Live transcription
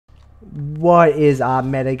What is up,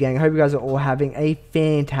 MedoGang? Hope you guys are all having a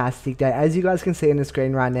fantastic day. As you guys can see on the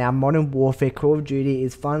screen right now, Modern Warfare Call of Duty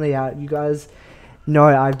is finally out. You guys know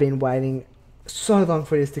I've been waiting so long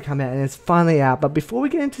for this to come out, and it's finally out. But before we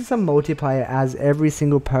get into some multiplayer, as every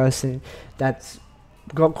single person that's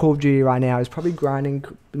got Call of Duty right now is probably grinding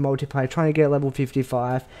multiplayer, trying to get level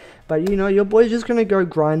 55. But you know, your boy's just going to go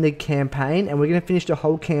grind the campaign, and we're going to finish the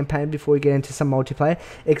whole campaign before we get into some multiplayer.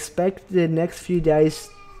 Expect the next few days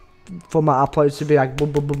for my uploads to be like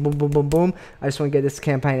boom boom boom boom boom boom boom. I just want to get this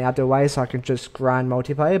campaign out the way so I can just grind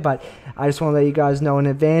multiplayer. But I just want to let you guys know in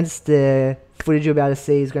advance, the footage you're about to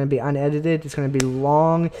see is going to be unedited. It's going to be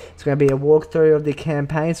long. It's going to be a walkthrough of the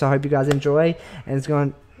campaign, so I hope you guys enjoy.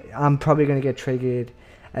 And I'm probably going to get triggered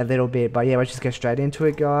a little bit, but yeah, let's just get straight into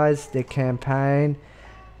it, guys. The campaign.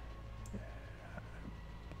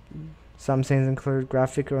 Some scenes include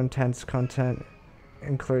graphic or intense content,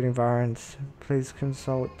 including violence. Please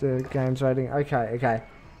consult the game's rating. Okay.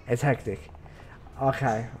 It's hectic.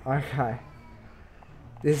 Okay.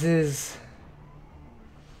 This is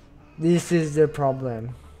the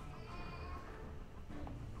problem.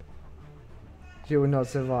 You will not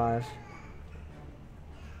survive.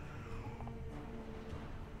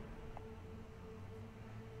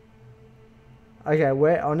 Okay,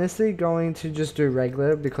 we're honestly going to just do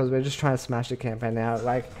regular because we're just trying to smash the campaign out.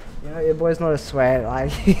 Like, you know, your boy's not a sweat. Like,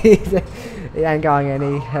 he ain't going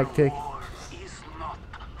any hectic.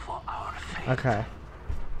 Okay.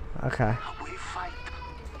 We fight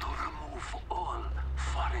to remove all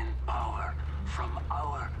foreign power from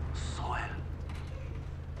our soil.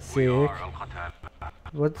 Sick.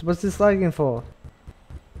 What's this lagging for?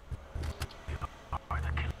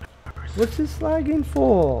 What's this lagging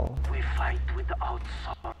for? We fight without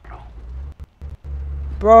sorrow.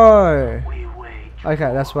 Bro.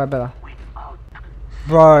 Okay, that's way better.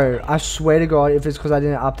 Bro, I swear to God, if it's because I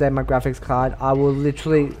didn't update my graphics card, I will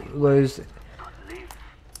literally lose.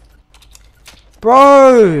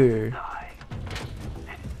 Bro!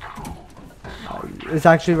 It's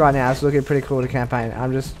actually right now, it's looking pretty cool, the campaign.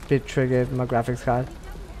 I'm just a bit triggered with my graphics card.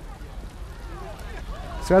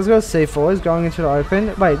 This guy's got a C4, he's going into the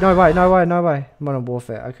open. Wait, no way. Modern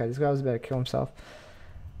Warfare. Okay, this guy was about to kill himself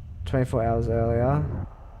 24 hours earlier.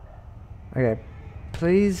 Okay,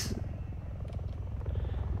 please.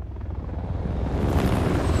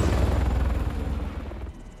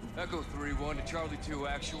 Echo 3-1 to Charlie 2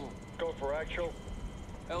 actual. Go for actual.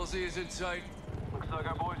 LZ is in sight. Looks like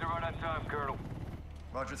our boys are right on time, Colonel.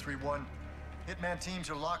 Roger 3-1. Hitman teams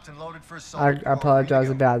are locked and loaded for assault. I apologize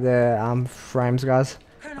about the frames, guys.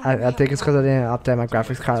 I think it's because I didn't update my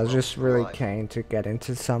graphics card. I was just really keen to get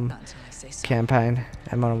into some campaign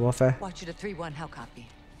and Modern Warfare. Watch it at 3-1, how copy?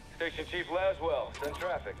 Station Chief Laswell, send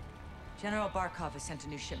traffic. General Barkov has sent a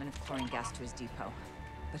new shipment of chlorine gas to his depot.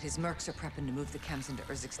 But his mercs are prepping to move the chems into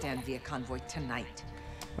Urzikstan via convoy tonight.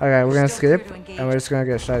 Okay, we're gonna skip, and we're just gonna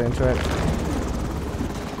get straight into it.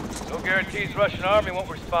 No guarantees Russian army won't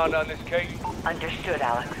respond on this case. Understood,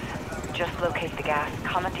 Alex. Just locate the gas,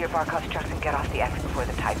 comment to your Barkov's trucks, and get off the X before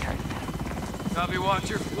the tide turns. Copy,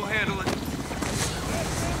 Watcher. We'll handle it.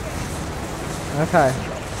 Okay.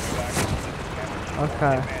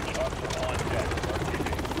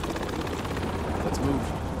 Let's move.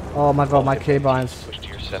 Oh my God, my keybinds.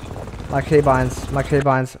 My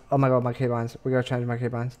keybinds. Oh my God, my keybinds. We gotta change my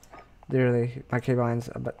keybinds. Literally, my keybinds.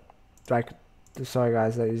 But like, sorry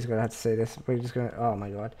guys, that you're just gonna have to see this. We're just gonna. Oh my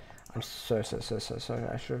God, I'm so sorry.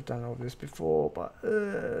 I should have done all this before, but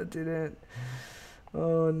didn't.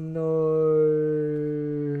 Oh no.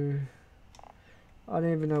 I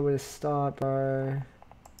don't even know where to start, bro.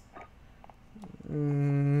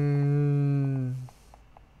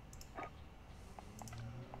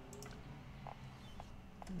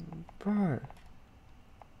 Bro.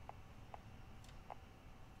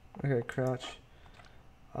 Okay, crouch.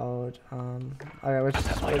 Hold. Okay, we're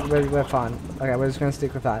fine. Okay, we're just gonna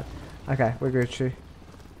stick with that. Okay, we're Gucci.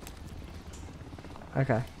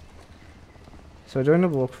 Okay. So we're doing the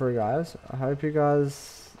walkthrough, guys. I hope you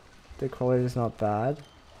guys, the quality is not bad.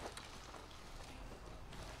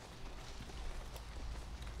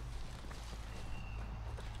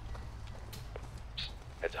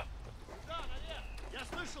 Heads up.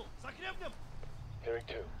 Hearing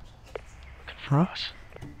 2. Huh?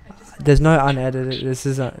 There's no unedited. This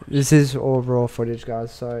is all raw footage,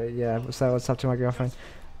 guys. So yeah, so what's up to my girlfriend?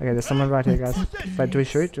 Okay, there's someone right here, guys. Wait, do we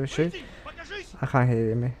shoot? I can't hear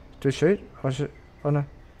you, me. Do we shoot? Oh no.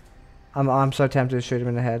 I'm so tempted to shoot him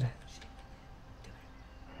in the head.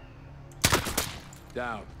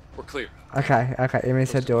 Down. We're clear. Okay, Imi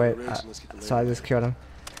said do it. So I just killed him.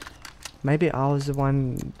 Maybe I was the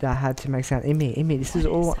one that had to make sound. Imi, this is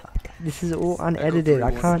all. This is all unedited. I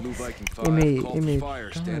can't.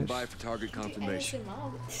 Imi, Stand by for target confirmation.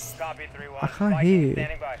 Copy 3-1. I can't hear you.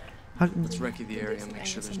 Standing by. Let's recce the area and make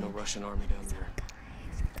sure there's no Russian army down there.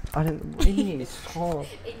 I don't. Imi, stop.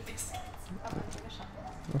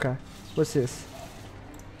 Okay. What's this?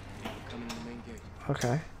 Coming in the main gate.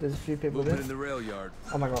 Okay. There's a few people Movement there. in the rail yard.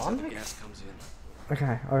 Oh my god. I'm The like. gas comes in.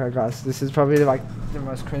 Okay. Okay, guys. This is probably like the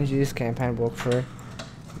most cringiest campaign walkthrough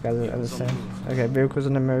you guys have ever seen. Okay. Vehicles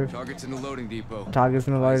on the move. Targets in the loading depot. Targets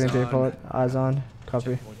in the loading Eyes on. depot. Eyes on.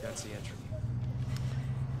 Copy. Checkpoint, that's the entry.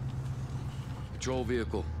 Patrol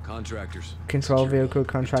vehicle, contractors. Control Security, vehicle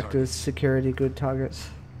good contractors. targets. Security good targets.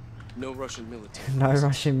 No Russian military. No presence.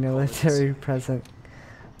 Russian military present.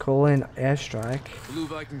 Call in airstrike. Blue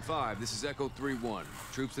Viking 5, this is Echo 3-1.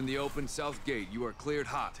 Troops in the open, south gate. You are cleared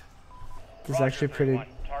hot. This is actually pretty.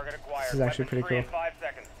 Target acquired. This is actually Weapons pretty free cool. in 5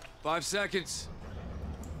 seconds. 5 seconds.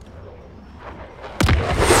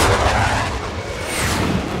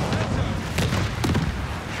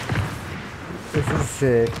 This is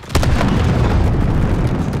sick.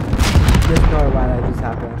 There's no way that just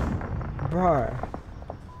happened. Bro.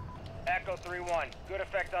 Echo 3-1. Good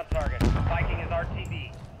effect on target. Viking is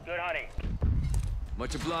RTB. Good hunting.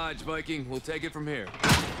 Much obliged, Viking. We'll take it from here.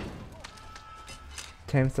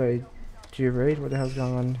 Team 3. Do you read? What the hell's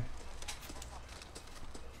going on?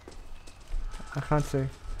 I can't see.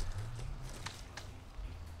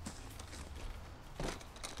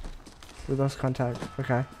 We lost contact.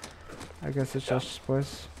 Okay. I guess it's just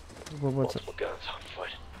boys. What's it? Guns on foot.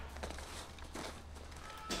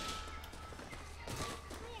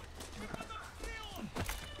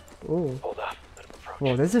 Ooh. Hold up. Let him approach.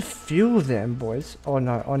 Whoa, there's a few of them, boys. Oh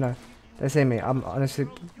no, oh no. They see me. I'm honestly.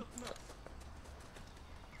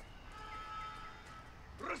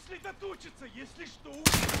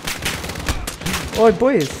 Oh,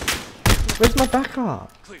 boys. Where's my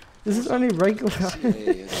backup? This is only regular.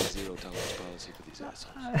 CIA has a zero tolerance policy for these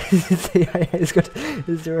assholes. CIA's got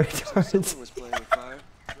zero tolerance. Was playing with fire.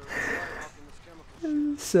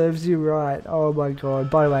 Serves you right. Oh my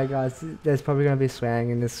god. By the way, guys, there's probably going to be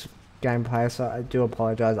swearing in this gameplay, so I do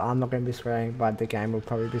apologize. I'm not going to be swearing, but the game will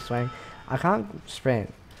probably be swearing. I can't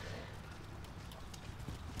sprint.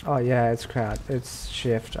 Oh yeah, it's crowd. It's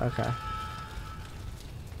shift. Okay.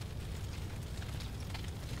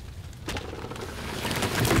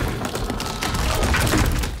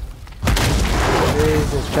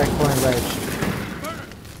 Jesus, checkpoint reached.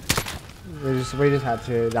 We just had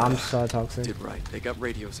to. I'm so toxic. Did right. They got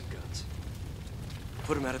radios and guns.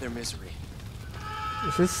 Put them out of their misery.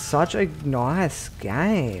 This is such a nice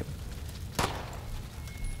game.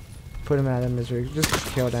 Put him out of misery. Just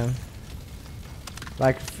kill them.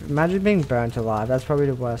 Like, imagine being burnt alive. That's probably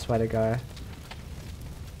the worst way to go.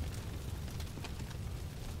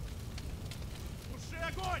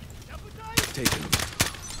 Take them.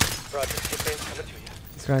 Roger. Hit base coming to you.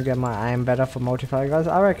 It's gonna get my aim better for multiplayer, guys.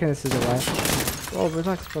 I reckon this is the way. Oh,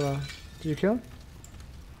 relax, brother. Did you kill him?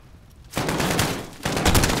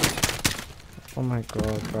 Oh my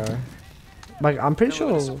god, bro. Like, I'm pretty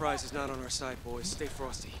sure. Surprise is not on our side, boys. Stay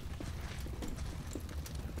frosty.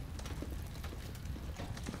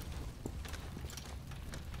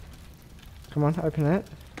 Come on, open it.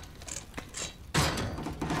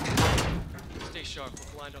 Stay sharp.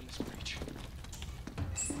 We're blind on this breach.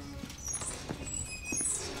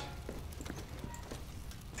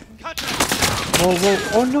 Whoa, whoa.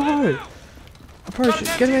 Oh no! Approach.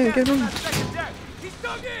 Get him in, get him in. He's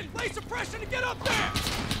dug in! Lay suppression to get up there!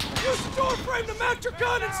 Use door frame to mount your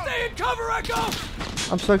gun and stay in cover, Echo!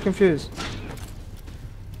 I'm so confused.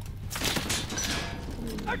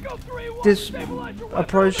 Echo 3-1, This stabilize your weapon.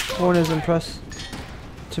 approach corners and press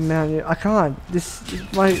to mount you. I can't. This is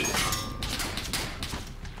my. Good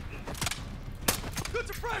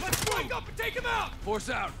suppression! Let's break up and take him out! Force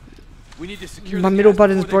out! We need to secure My the middle gas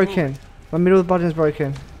button's before they move broken. it. My middle button's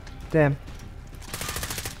broken. Damn.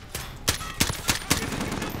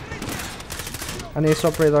 I need to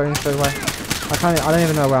stop reloading straight away. I don't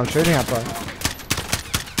even know where I'm shooting at, bro. The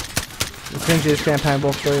cringiest campaign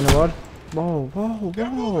walkthrough in the world. Whoa, whoa,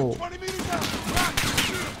 whoa.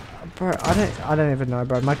 Bro, I don't even know,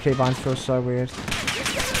 bro. My keybinds feel so weird.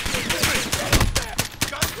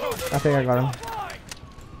 I think I got him.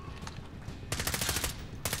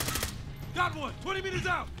 Got one! 20 meters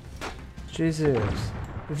out! Jesus.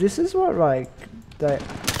 If this is what, like, they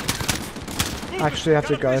actually have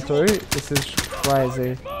to go through, this is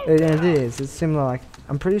crazy. It is. It's similar, like,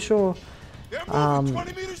 I'm pretty sure,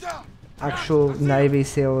 actual Navy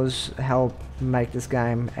SEALs help make this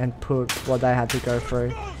game and put what they had to go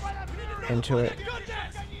through into it.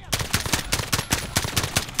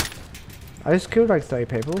 I just killed like 3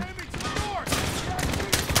 people.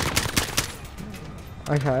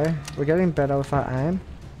 Okay, we're getting better with our aim.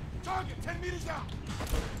 Target 10 meters out.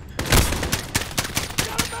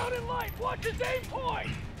 Got him out in light. Watch his aim point.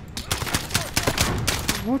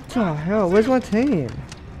 What the hell? Where's my team?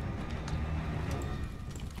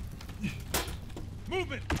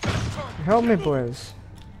 Movement. Help me, boys.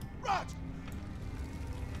 Roger.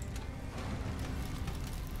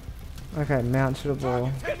 Okay, mount to the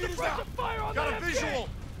ball. 10 meters out. Fire on got a visual.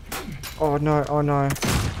 Oh no, oh no.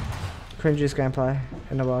 Cringiest gameplay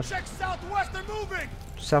in the world. Check southwest, they're moving.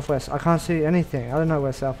 Southwest, I can't see anything. I don't know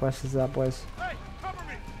where southwest is at, boys. Hey, cover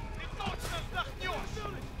me.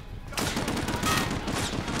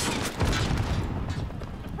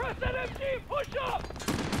 Press that MG, push up.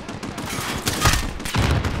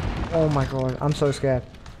 Oh my god, I'm so scared.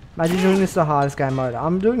 Imagine doing this the hardest game mode.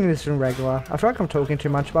 I'm doing this in regular. I feel like I'm talking too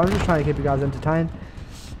much, but I'm just trying to keep you guys entertained.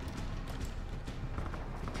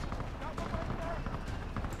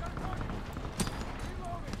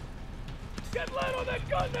 Get lead on that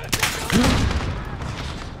gun there.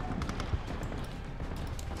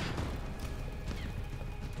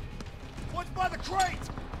 What's by the crate?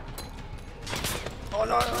 Oh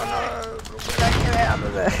no, oh no. Get out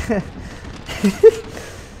of there.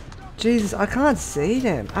 Jesus, I can't see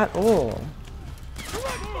them at all. Direct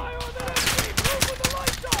fire on that MG. Move with the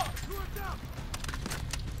lights off.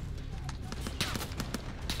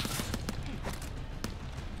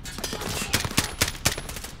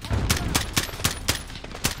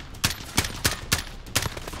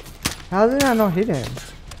 How did I not hit him?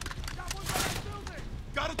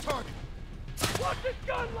 Got a target. Watch this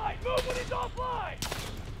gun light. Move when he's offline.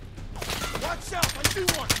 Watch out. I see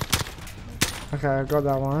one. Okay, I got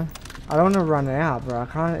that one. I don't want to run out, bro. I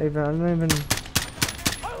don't even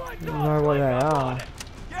know what they are.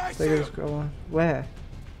 Yeah, I So see just go on. Where?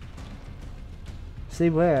 See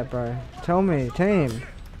where, bro? Tell me, team.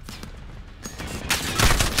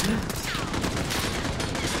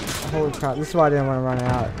 Holy crap, this is why I didn't want to run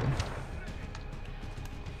out.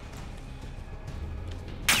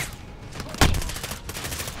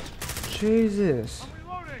 Jesus.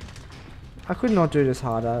 I could not do this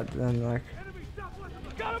harder than like...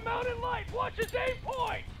 Got a mountain light. Watch his aim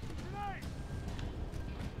point.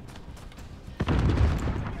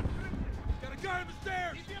 Got a guy on the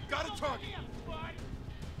stairs. Got a target.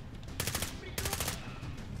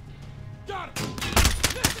 Got him.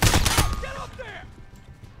 Get up there.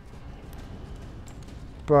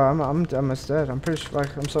 Bro, I'm almost dead. I'm pretty sure,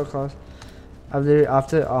 like, I'm so close. I literally,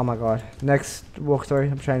 after, oh my god. Next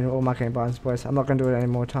walkthrough, I'm changing all my game buttons, boys. I'm not going to do it any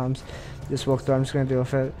more times. This walkthrough, I'm just going to deal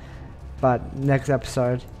with it. But next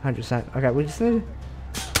episode, 100%. Okay, we just need...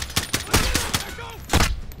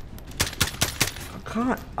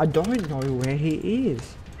 I don't know where he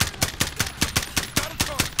is.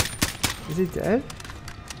 Is he dead?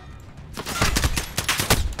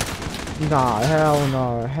 Nah, hell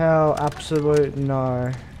no. Hell, absolute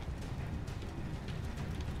no.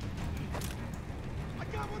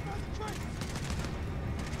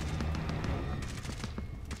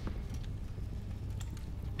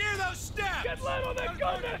 Near those steps. Get lead on that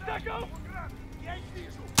gun there, Echo.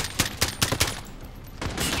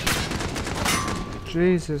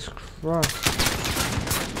 Jesus Christ.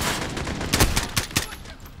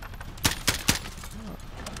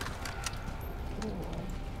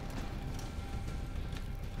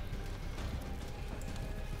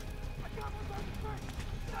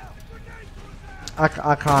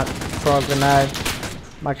 I can't throw a grenade.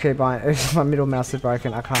 My keybind, my middle mouse is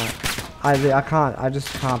broken. I can't. I can't. I just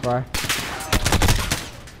can't, bro.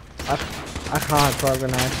 I can't throw a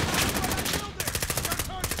grenade.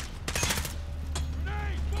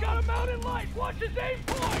 Got a mountain light. Watch his aim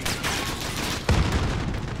point.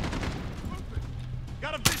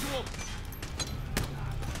 Got a visual.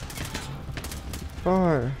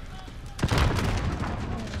 Bro.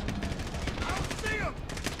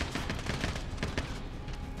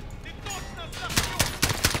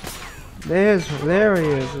 There he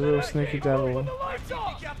is, a little sneaky devil.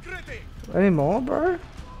 Any more, bro?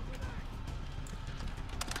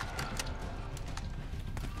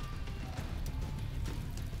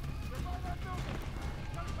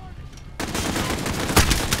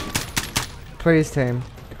 Please, team.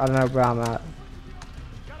 I don't know where I'm at.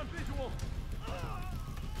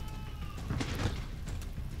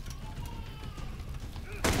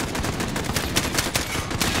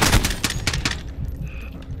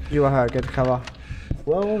 You are hurt, get the cover.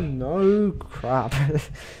 Well, no crap.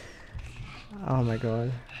 Oh my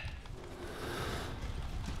god.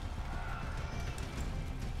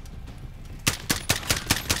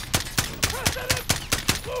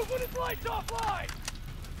 Move when his light's offline.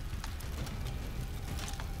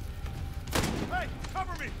 Hey,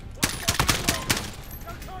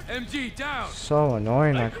 MG down. So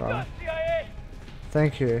annoying, that guy.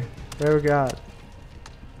 Thank you. Where we got?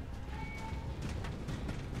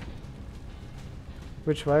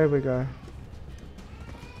 Which way we go?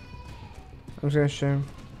 I'm just gonna shoot.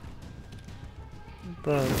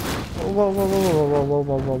 Bro. Whoa, whoa, whoa, whoa, whoa, whoa,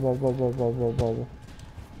 whoa, whoa, whoa, whoa, whoa, whoa, whoa, whoa.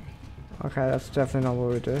 Okay, that's definitely not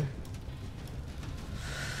what we do.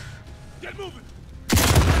 Get moving.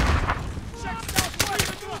 Check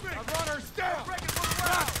southwest. Moving. Our runner's down. Breaking for the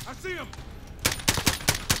round. I see him.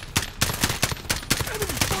 Enemy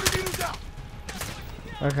 40 meters out.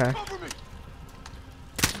 Okay. Cover me.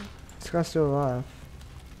 This guy's still alive.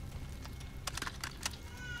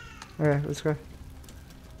 Okay, let's go.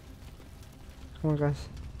 Come on, guys.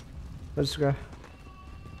 Let's go.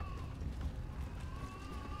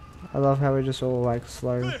 I love how we just all like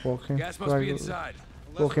slow walking. Gas must be inside.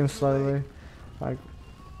 Walking slowly. Like,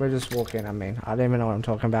 we're just walking, I mean. I don't even know what I'm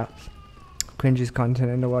talking about. Cringiest content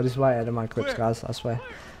in the world is way out of my clips, guys, I swear.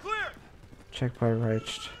 Clear. Checkpoint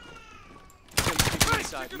reached.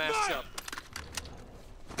 Inside. Mask up.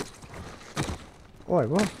 Wait,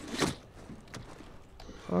 what?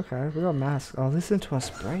 Okay, we got masks. Oh, listen to us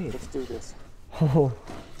spray. Let's do this. Oh,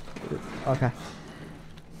 okay.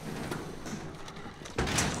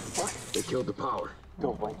 They killed the power.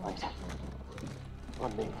 Go white light.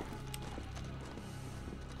 On me.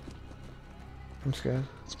 I'm scared.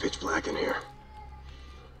 It's pitch black in here.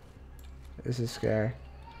 This is scary.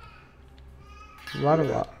 A lot of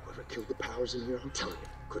what? Whoever killed the powers in here, I'm telling you,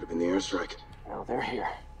 could have been the airstrike. Now they're here.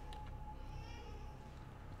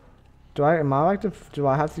 Do I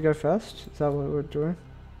have to go first? Is that what we're doing?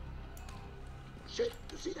 Shit,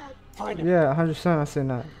 you see that? Find him. Yeah, 100% I seen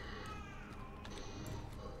that.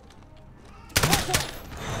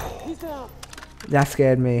 He's down. That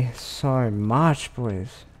scared me so much,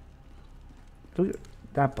 boys. Look at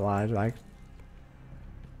that blood, like.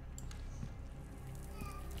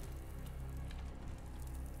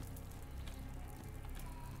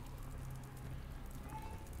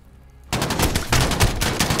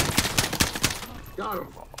 Got him.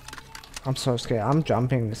 I'm so scared. I'm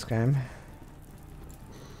jumping this game.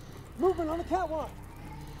 Moving on the catwalk.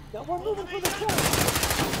 Got one moving for the shot.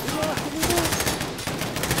 We lost him. We move.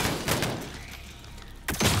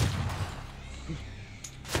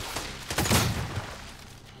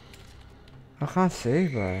 I can't see,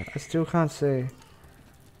 bro. I still can't see.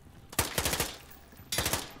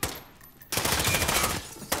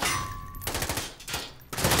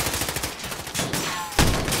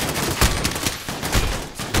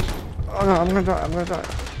 Oh no, I'm gonna die, I'm gonna die.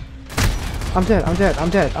 I'm dead, I'm dead, I'm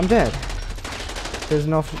dead, I'm dead. There's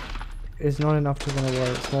it's not enough to win a war,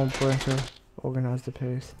 it's more important to organize the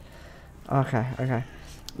peace. Okay, okay.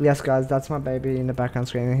 Yes guys, that's my baby in the background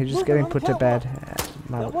screen and he's just getting put to bed.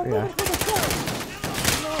 Yeah.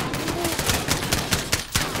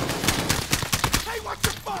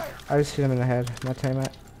 I just hit him in the head, my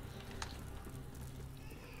teammate.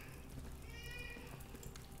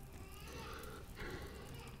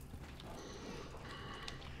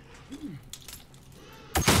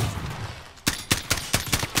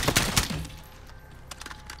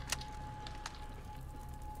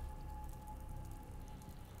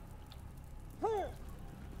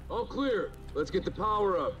 All clear. Let's get the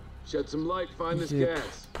power up. Shed some light, find this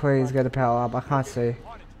gas. Please get the power up, I can't see.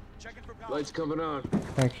 Light's coming on.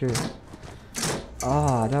 Thank you.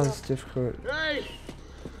 Ah, that was difficult. Hey!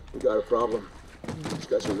 We got a problem. These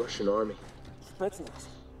guys are Russian army. Spetsnaz.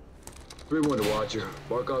 3-1 to Watcher.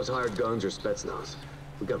 Barkov's hired guns or Spetsnaz.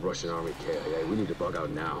 We got Russian army KIA. We need to bug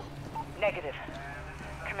out now. Negative.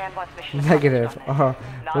 Command wants mission. Negative. Oh,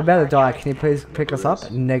 we better die. Can you please pick us up?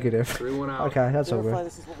 Negative. 3-1 out. Okay, that's all Verify good.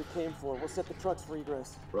 this is what we came for. We'll set the trucks for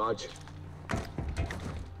egress. Raj.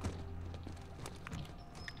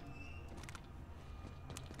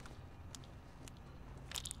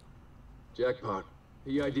 Jackpot.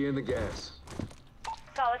 EID in the gas.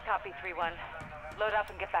 Solid copy, 3-1. Load up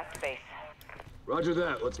and get back to base. Roger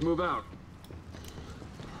that. Let's move out.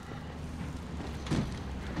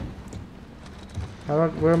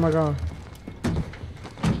 Where am I going?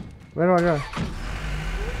 Where do I go?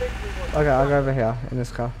 Okay, I'll go over here in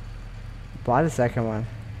this car. Buy the second one.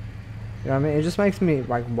 You know what I mean? It just makes me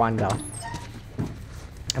like wonder.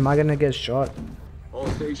 Am I gonna get shot? All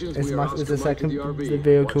stations, Is we are the second the RV. the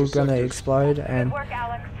vehicle Watch your gonna sectors. explode and Good work,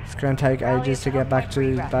 Alex. it's gonna take ages to get back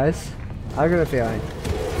to base? I got a feeling.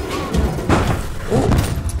 Ooh.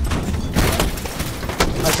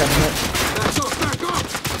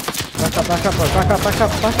 Okay, back up, bro, back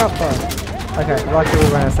up, bro. Okay, lucky we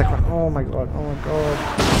ran a second. Oh my god, oh my god.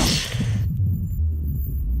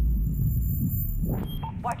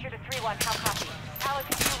 Watcher to 3-1, how copy? Alex,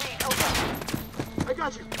 you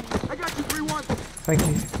Thank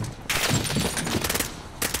you.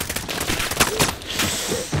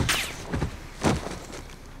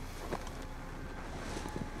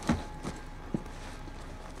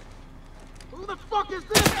 Who the fuck is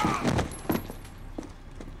this?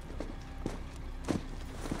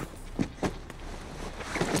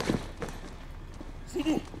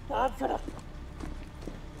 Sini, tahan sana.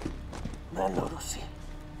 Nanorusi.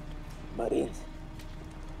 Marines.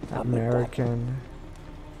 American.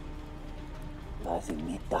 Masih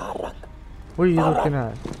mitarak. What are you looking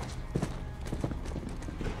at?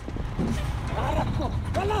 Tarak ko.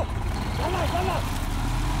 Dala! Dala! Dala!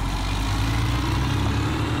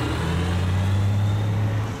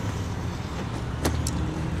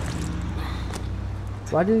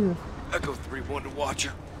 Why do you... Echo 3-1 to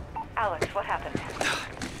Watcher. Alex, what happened?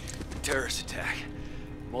 Terrorist attack.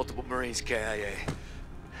 Multiple Marines KIA.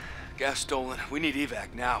 Gas stolen. We need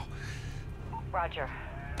evac now. Roger.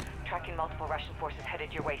 Tracking multiple Russian forces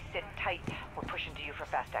headed your way. Sit tight. We're pushing to you for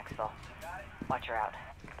fast exfil. Watch her out.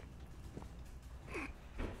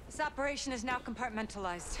 This operation is now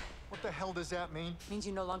compartmentalized. What the hell does that mean? Means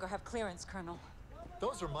you no longer have clearance, Colonel.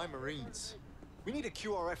 Those are my Marines. We need a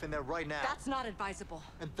QRF in there right now. That's not advisable.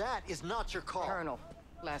 And that is not your call. Colonel,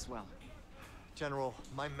 Laswell. General,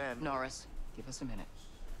 my men... Norris, give us a minute.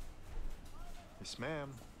 Yes, ma'am.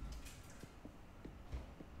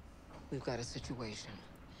 We've got a situation.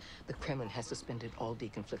 The Kremlin has suspended all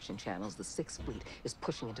deconfliction channels. The Sixth Fleet is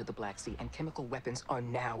pushing into the Black Sea, and chemical weapons are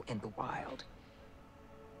now in the wild.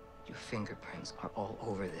 Your fingerprints are all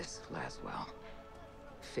over this, Laswell.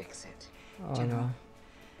 Fix it. Oh, General, no.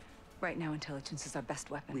 right now intelligence is our best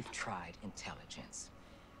weapon. We've tried intelligence.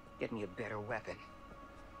 Get me a better weapon.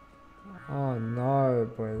 Oh no,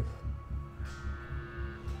 boys.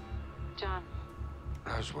 John,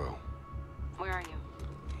 As well. where are you?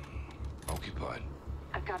 Occupied.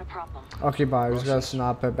 I've got a problem. Occupied. He's got a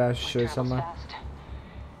sniper bash shoot Travel's somewhere. fast.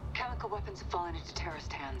 Chemical weapons have fallen into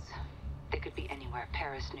terrorist hands. They could be anywhere.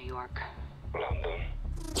 Paris, New York. London.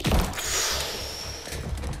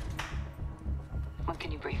 When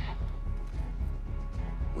can you brief?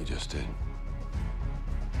 We just did.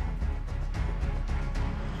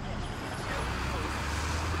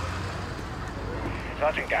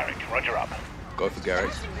 Sergeant Garrick, roger up. Go for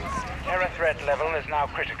Garrick. Terror threat level is now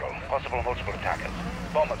critical. Possible multiple attackers.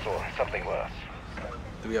 Bombers or something worse.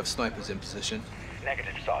 Do we have snipers in position?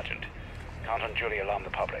 Negative, Sergeant. Can't unduly alarm the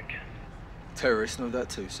public. Terrorists know that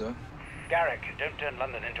too, sir. Garrick, don't turn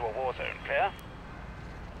London into a war zone, clear?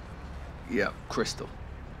 Yeah, Crystal.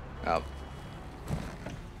 Out.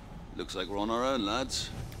 Looks like we're on our own, lads.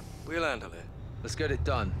 We'll handle it. Let's get it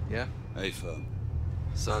done, yeah? A firm.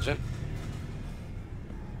 Sergeant.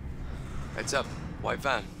 Heads up. White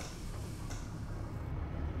van.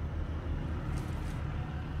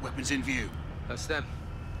 Weapons in view. That's them.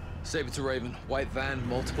 Saber to Raven. White van,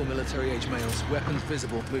 multiple military-age males. Weapons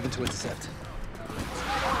visible. Moving to intercept.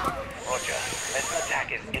 Roger. An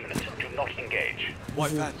attack is imminent. Do not engage.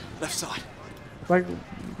 White van. Left side. Like,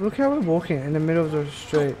 look how we're walking in the middle of the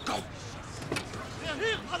street. Go! They're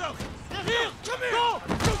here, Otto! They're here! Come here! Go!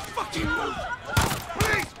 Don't fucking move!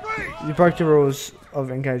 Please, please! You broke the rules of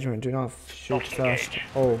engagement. Do not shoot Not first. engage.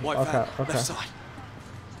 Oh, White okay, van. okay. Left side.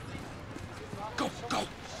 Go, go!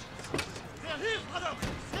 They're here, Otto!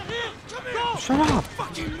 They're here! Come here! Go! Shut up!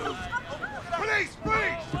 Fucking move! Police,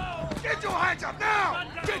 freeze! Get your hands up now!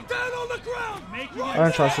 Get down on the ground! I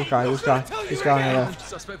don't trust this guy. This guy on the left.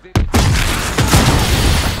 Suspect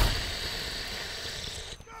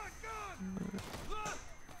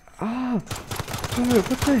Ah, dude,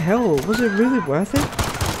 what the hell? Was it really worth it?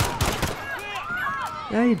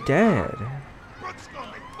 Now you're dead.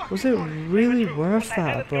 Was it really worth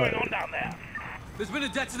that, bro? There's been a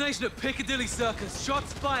detonation at Piccadilly Circus.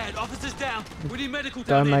 Shots fired. Officers down. We need medical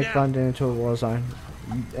Don't down there make now. London into a war zone.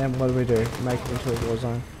 And what do? Make it into a war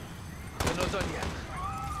zone. We're not done yet.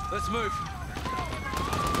 Let's move.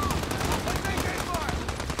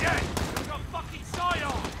 Yes! We've got fucking side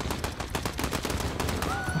on!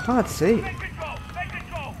 I can't see. Take control! Take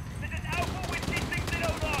control! This is Alpha Whiskey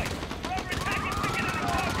 1609. We're under attack at Piccadilly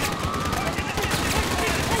Circus.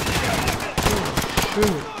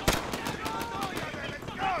 Shoot.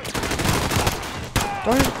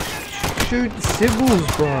 Don't shoot civils,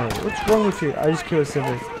 bro. What's wrong with you? I just killed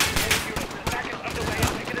civils.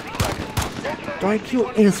 Don't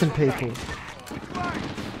kill innocent people. It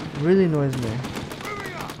really annoys me.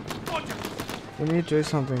 We need to do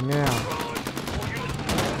something now.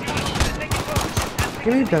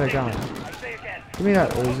 Give me a better gun. Give me that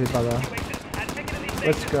Uzi, brother.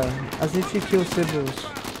 Let's go. As if you kill civils.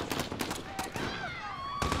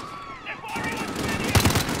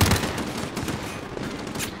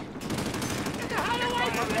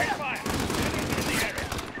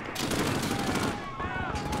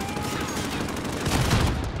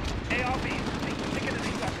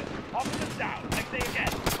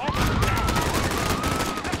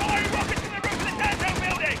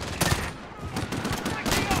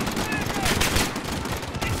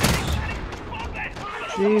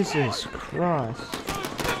 Jesus Christ.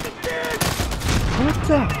 What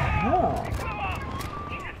the hell?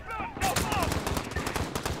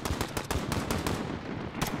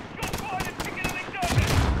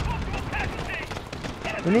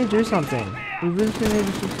 We need to do something. We really need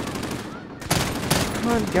to do. Come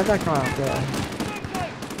on, get that guy out there.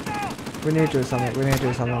 We need to do something. We need to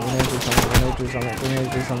do something. We need to do something. We need to do something. We need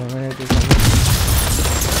to do something. We need to do something.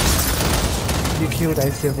 You killed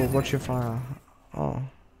a civil. Watch your fire. Oh.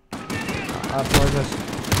 I apologize.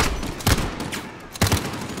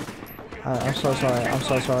 I'm so sorry. I'm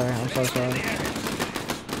so sorry. I'm so sorry.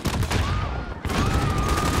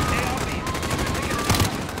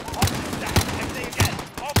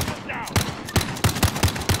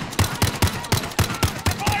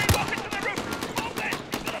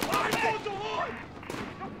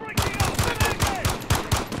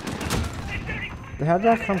 How did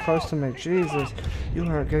that come close to me? Jesus. You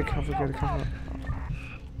are a good cover, good cover.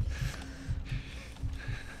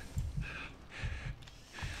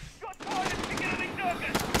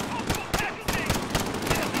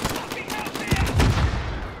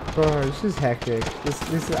 Bro, this is hectic. This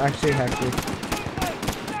is actually hectic.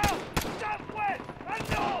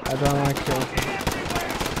 I don't want to kill him.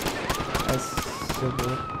 That's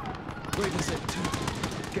civil.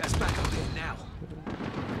 Get us back up here now.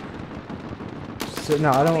 So,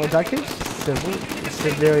 no, I don't want that kid.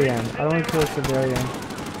 Civilian. I don't want to kill a civilian.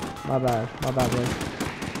 My bad, boys.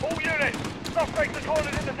 All units, suspects are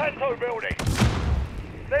cornered in the Tanto building.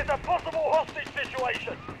 There's a possible hostage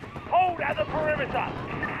situation. Hold at the perimeter.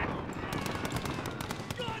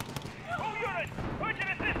 All units,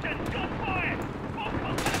 urgent assistance. Shots fired. False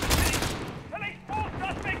contact. Police 4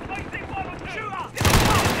 suspects facing 1 or 2. Shoot up.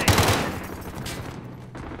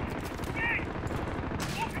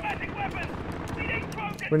 Automatic weapons.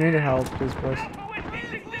 We need to help these boys.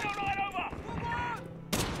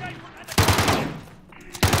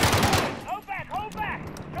 Hold back.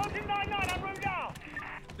 Charging 9-9 on route down.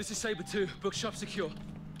 This is Saber 2. Bookshop secure.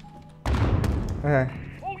 Okay.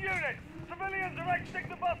 All units, civilians are exiting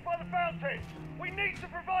the bus by the fountain. We need to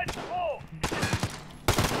provide support.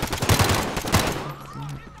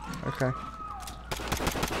 Okay.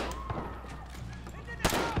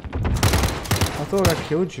 I thought I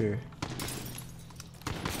killed you.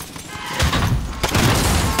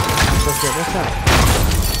 What's that?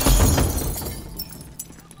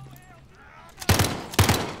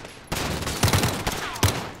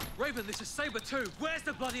 Raven, this is Saber 2. Where's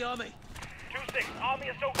the bloody army? 2-6, Army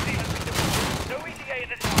assault team has been deployed. No ETA at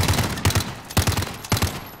this time.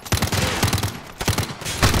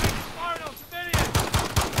 Firing on civilians!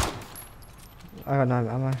 I got no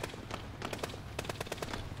ammo.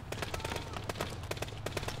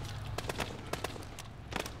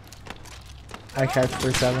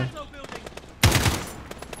 AK-47.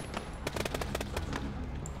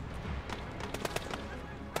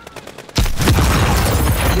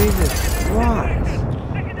 Jesus Christ!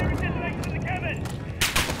 Secondary detonator in the cabin.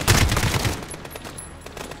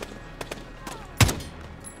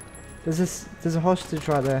 There's a hostage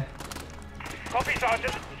right there. Copy,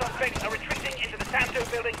 Sergeant. Suspects are retreating into the Tanto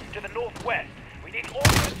building to the northwest. We need all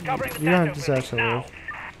units covering the You don't Tanto deserve to building now. live.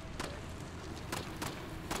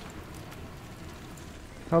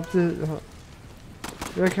 Help the...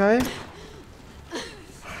 You okay?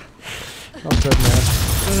 Not good, man.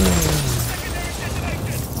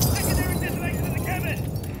 Secondary detonator in the cabin.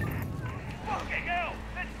 Fucking hell!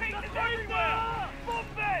 There's pieces everywhere! Bomb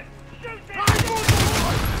them! Shoot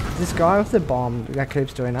it! This guy with the bomb that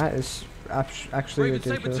keeps doing that is actually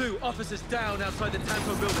Raven, ridiculous. Saber 2. Officers down outside the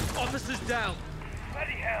Tanto building. Officers down.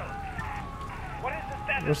 Bloody hell! What is the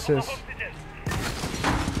status What's of the this?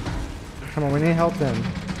 hostages? Come on, we need to help them.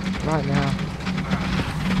 Right now.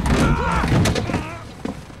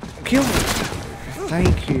 Kill me!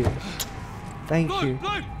 Thank you. Thank you.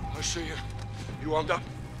 I see you. You armed up?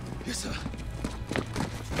 Yes, sir.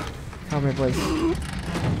 Help me, please.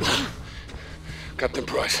 Captain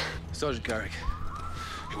Price, Sergeant Garrick.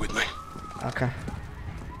 you with me? Okay.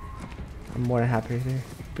 I'm more than happy to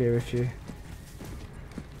be with you.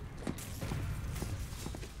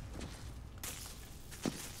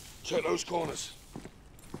 Check those corners.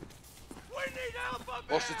 We need help up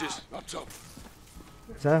Hostages, up top.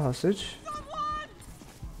 Is that a hostage? Someone,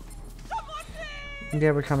 please!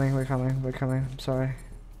 Yeah, we're coming. I'm sorry.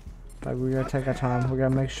 But we're gonna take our time. We're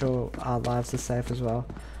gonna make sure our lives are safe as well.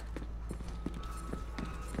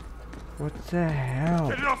 What the hell?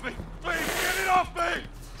 Get it off me! Please, get it off me!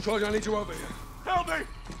 Sergeant, I need you over here. Help me!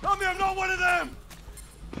 Help me, I'm not one of them!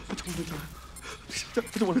 I don't want to die.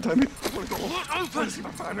 I want to go home. Look, open! I want to see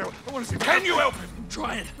my family. I want to see my... Can you help him? I'm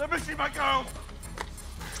trying. Let me see my girl.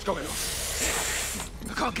 What's going on?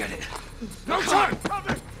 I can't get it. No time! Help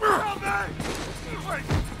me! Help me! Wait!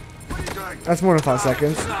 What are you doing? That's more than 5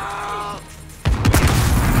 seconds.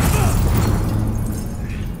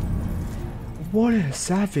 What a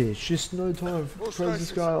savage. Just no time. Throws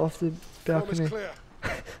this guy off the balcony.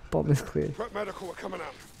 Bomb is clear. Prep medical, we're coming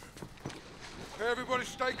out. Hey, everybody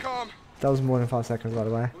stay calm. That was more than 5 seconds, by the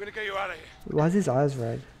way. We're gonna get you out of here. Why is his eyes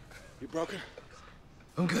red? You broken?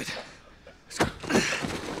 I'm good. Let's go.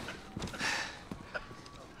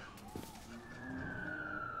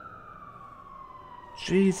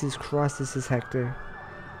 Jesus Christ, this is hectic.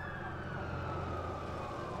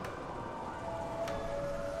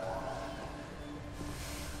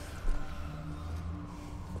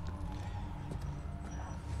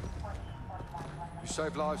 You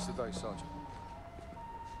saved lives today, Sergeant.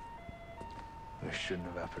 It shouldn't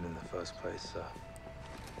have happened in the first place, sir.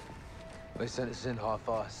 They sent us in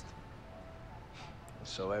half-assed.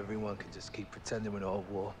 So everyone can just keep pretending we're not at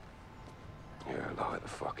war. Yeah, like the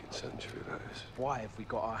fucking century, that is. Why have we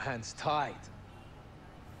got our hands tied?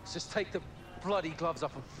 Let's just take the bloody gloves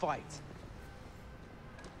off and fight.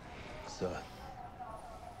 Sir.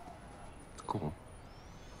 Go on.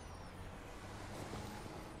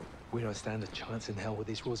 We don't stand a chance in hell with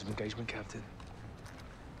these rules of engagement, Captain.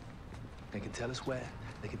 They can tell us where,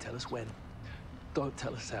 they can tell us when. Don't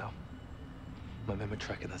tell us how. My men were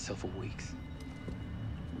tracking that cell for weeks.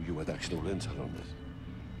 You had actual intel on this?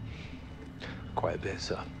 Quite a bit,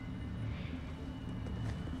 sir.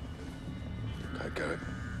 Okay, Garrett.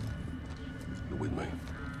 You're with me.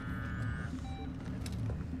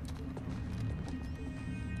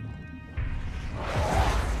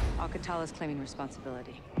 Alcatala's claiming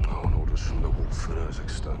responsibility. On orders from the Wolf in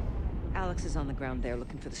Urzikstan. Alex is on the ground there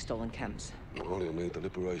looking for the stolen chems. Well, he'll need the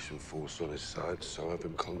Liberation Force on his side, so have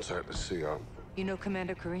him contact the CR. You know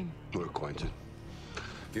Commander Karim? We're acquainted.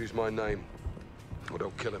 Use my name, or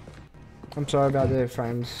don't kill him. I'm sorry about the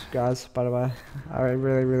frames, guys, by the way. I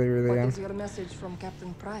really What am. is your message from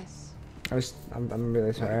Captain Price? I'm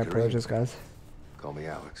really sorry. I apologize, guys. Call me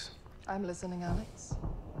Alex. I'm listening, Alex.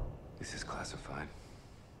 This is classified.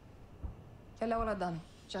 يلا ولداني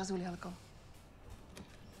جهزوا لي هالكم.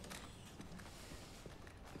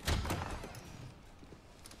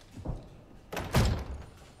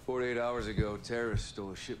 48 hours ago, terrorists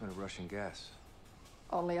stole a shipment of Russian gas.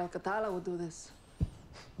 Only Alcatala would do this.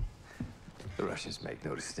 The Russians make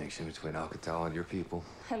no distinction between Alcatala and your people.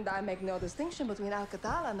 And I make no distinction between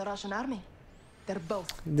Alcatala and the Russian army. They're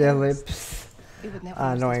both. Their lips We would never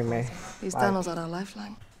are use annoying me. These tunnels are our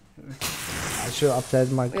lifeline. I should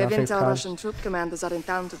update my We have graphics intel card. Russian troop commanders are in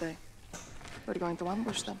town today. We're going to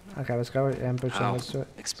ambush them. Okay, let's go ambush them. Let's do it.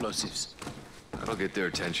 Explosives. That'll get their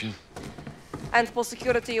attention. And pull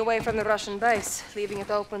security away from the Russian base, leaving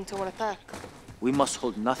it open to an attack. We must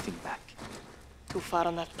hold nothing back. Too far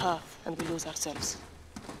on that path, and we lose ourselves.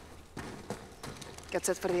 Get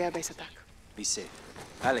set for the airbase attack. Be safe.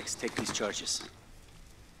 Alex, take these charges.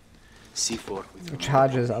 C4 with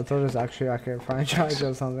Charges. I thought it was actually like a fine charge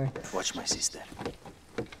or something. Watch my sister.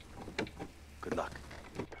 Good luck.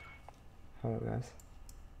 Hold on, guys.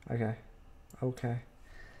 Okay. Okay.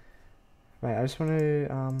 Wait, I just want to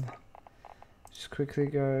just quickly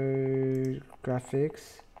go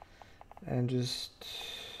graphics and just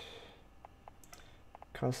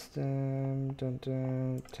custom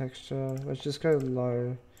texture. Let's just go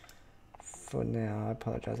low for now. I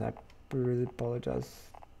apologize. I really apologize.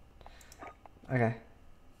 Okay.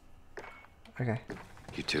 Okay.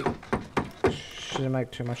 You too. Shouldn't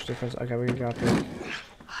make too much difference. Okay, we can go up here.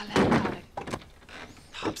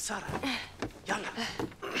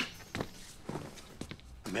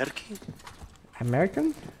 American?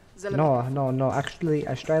 American? No, actually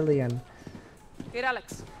Australian. Here,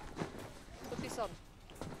 Alex. Put this on.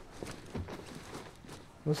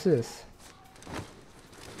 What's this?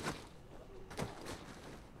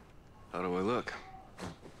 How do I look?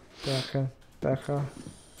 Becca.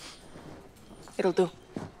 It'll do.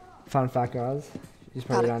 Fun fact, guys. You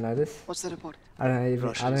probably don't know this. What's the report? I don't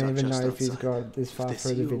even know if he's outside. got this far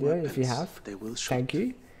through the video. If you have, thank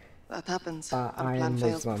you. That happens. But I plan am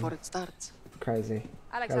fails Muslim. before it starts. Crazy.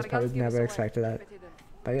 Alex, Guys probably never expected that.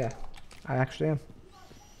 But yeah, I actually am.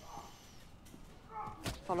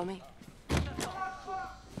 Follow me.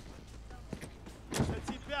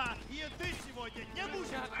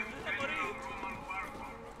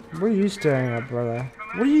 What are you staring at, brother?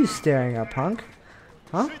 What are you staring at, punk?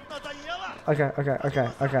 Huh? Okay.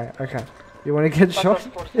 You want to get shot?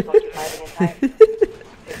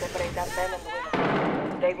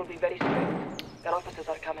 They will be very strict. Their officers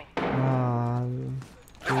are coming.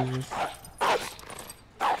 Jesus.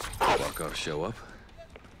 Barkov show up?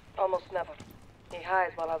 almost never. He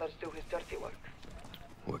hides while others do his dirty work.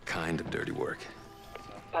 What kind of dirty work?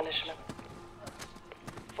 Punishment.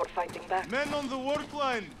 For fighting back. Men on the work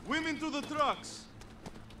line! Women to the trucks!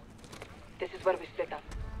 This is where we split up.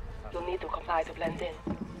 You'll need to comply to blend in.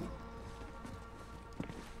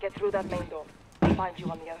 Get through that main door. I'll find you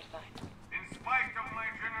on the other side. In spite of my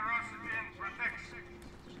generosity and protection,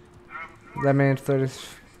 That man's 30.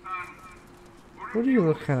 What are you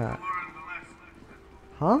looking at?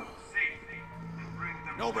 Huh?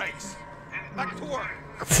 No brakes! Back to work!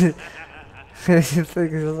 This is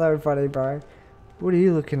so funny, bro. What are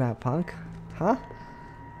you looking at, punk? Huh?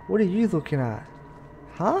 What are you looking at?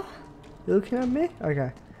 Huh? You looking at me?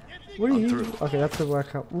 Okay. What are you? Okay, that's the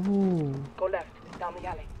workout. Ooh. Go left, down the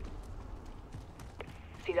alley.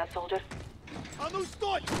 See that soldier?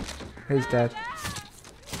 He's dead.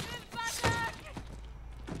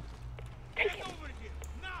 Take him.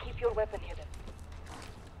 Keep your weapon hidden.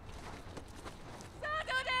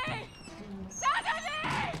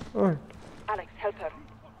 Oh. Alex, help her.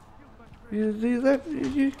 You do that?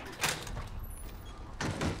 You?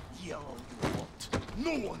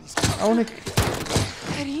 No one is. I wanna.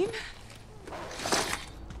 Karim?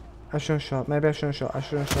 I shouldn't shot. Maybe I shouldn't shot. I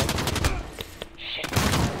shouldn't shot.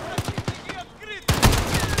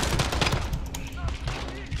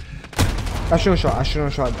 I shouldn't shot. I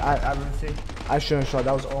shouldn't shot. I shouldn't shot.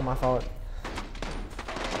 That was all my fault.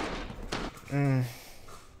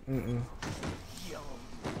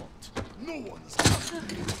 No one is.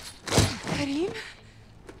 Karim?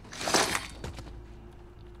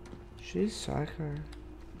 She's psycho.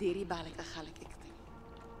 If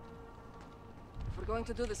we're going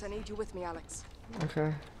to do this, I need you with me, Alex.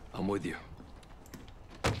 Okay. I'm with you.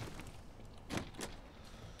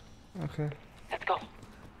 Okay. Let's go.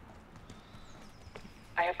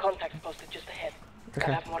 I have contacts posted just ahead. Okay.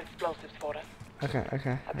 I'll have more explosives for us. Okay.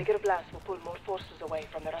 Okay. A bigger blast will pull more forces away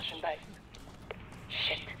from the Russian base.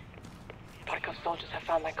 Shit. Barkov's soldiers have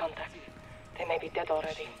found my contacts. They may be dead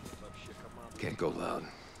already. Can't go loud.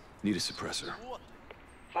 Need a suppressor.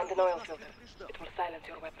 Find an oil filter. It will silence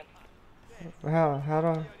your weapon. How do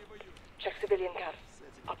I Check civilian cars.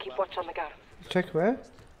 I'll keep watch on the guards. check where?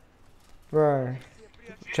 Bro.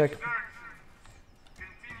 Check. continue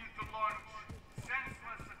to launch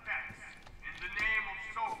senseless attacks in the name of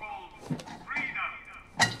so-called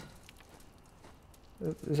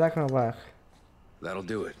freedom. Is that gonna work? That'll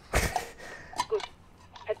do it. Good.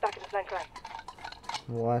 Head back in the flank right.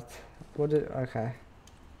 What? What did? Okay.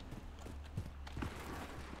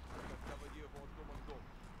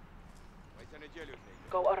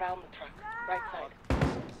 Go around the truck. Right side.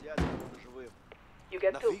 You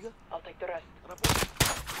get two. I'll take the rest.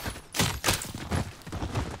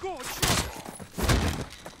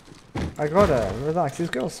 I got her. Relax. This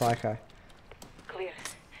girl's psycho. Clear.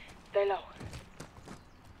 Stay low.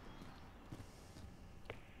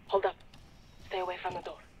 Hold up. Stay away from the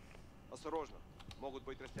door.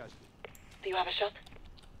 Do you have a shot?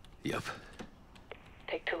 Yep.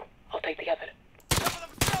 Take two. I'll take the other.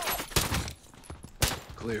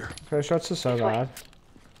 Clear. First shots are so bad.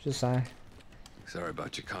 Just saying. Sorry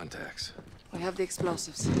about your contacts. We have the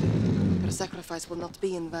explosives. Your sacrifice will not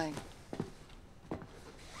be in vain.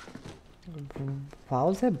 Why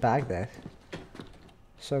was that bag there?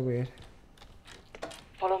 So weird.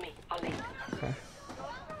 Follow me. I'll lead. Okay.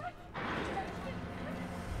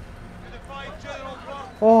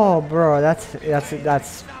 Oh, bro, that's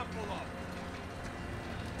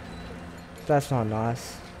not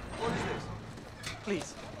nice. What is this?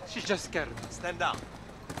 Please, she's just scared. Stand down.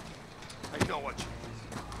 I know what you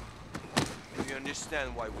mean. Do you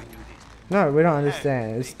understand why we do this? No, we don't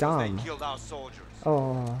understand. It's dumb. They killed our soldiers.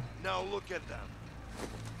 Oh. Now look at them.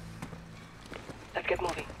 Let's get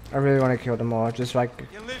moving. I really want to kill them all. Just like,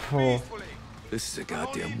 oh, This is a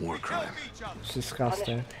goddamn war crime. it's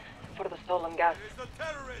disgusting. For the stolen gas.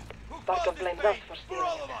 Barkov blames us for stealing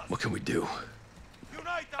it. What can we do?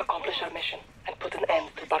 Accomplish our mission and put an end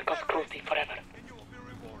to Barkov's cruelty forever.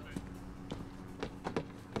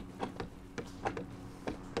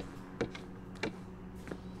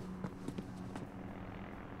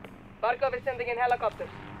 Barkov is sending in helicopters.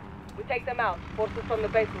 We take them out. Forces from the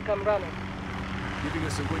base will come running. Giving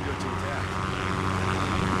us a window to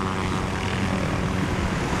attack.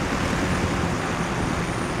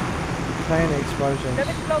 Plane explosions. Them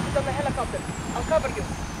explosives on the helicopter. I'll cover you.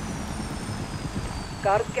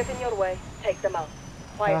 Guards get in your way. Take them out.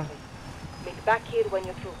 Quietly. Meet back here when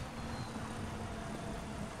you're through.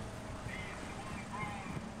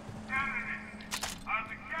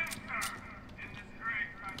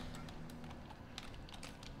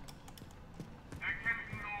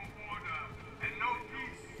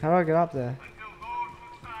 How do I get up there?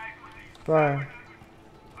 Bro.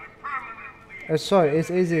 It's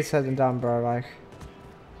easier said than done, bro, like.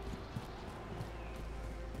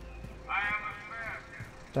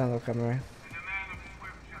 Don't look at me.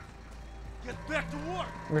 Get back to work.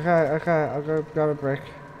 Okay, I'll go grab a brick.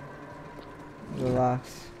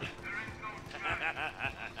 Relax.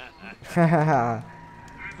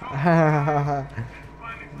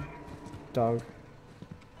 Dog.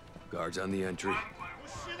 Guards on the entry.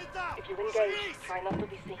 If you engage, try not to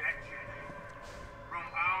be seen.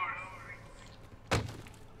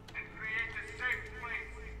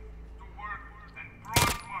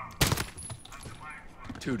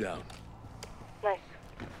 Two down. Nice.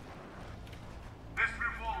 This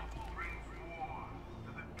revolt brings war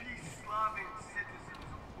to the peace-loving citizens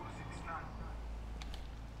of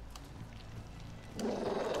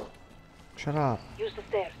Uzbekistan. Shut up. Use the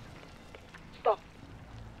stairs. Stop.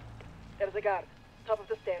 There's a guard. Top of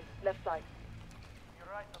the stairs, left side. You're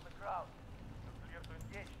right on the crowd. You're clear to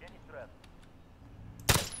engage any threat.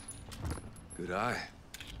 Good eye.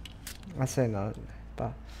 I say no,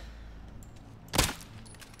 but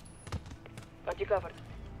Got you covered.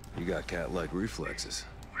 You got cat-like reflexes.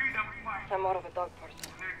 I'm more of a dog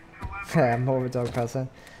person. yeah, I'm more of a dog person.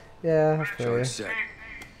 Yeah, I feel you. Charge set.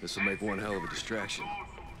 This will make one hell of a distraction.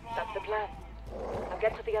 That's the plan. Now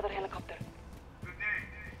get to the other helicopter.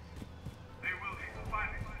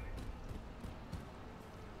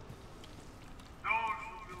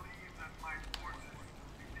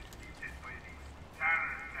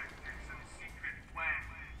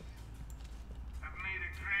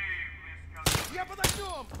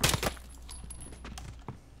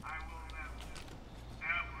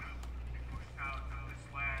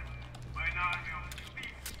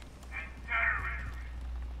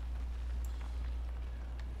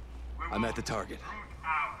 I'm at the target.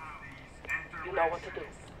 You know what to do.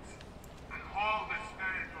 And hold this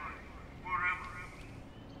territory forever.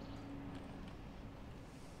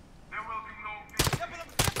 There will be no victory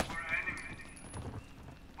or enemy.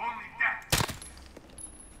 Only death.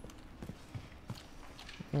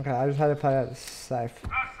 Okay, I just had to play that safe.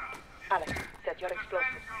 Alex, set your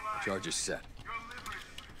explosives. Charges set.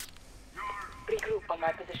 Regroup on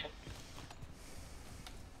my position.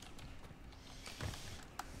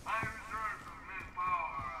 My reserves of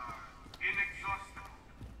manpower are inexhaustible.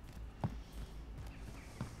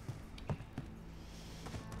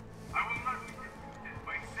 I will not be defeated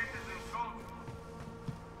by citizen soldiers.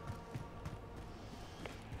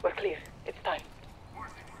 We're clear. It's time.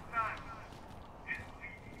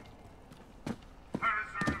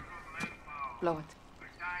 Blow it.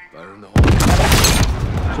 Fire in the hole.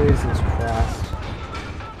 Jesus Christ.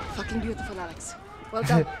 Fucking beautiful, Alex. Well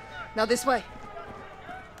done. Now this way.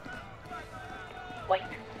 Wait.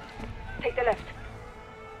 Take the left.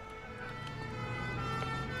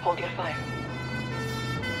 Hold your fire.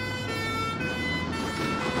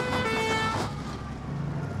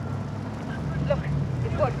 Look,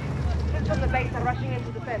 it worked. Kids from the base are rushing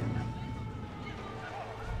into the fence.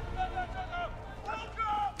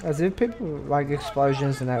 As if people like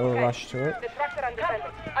explosions and they all rush to it. The trucks are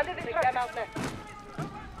undefended. Under this truck. Take them out next.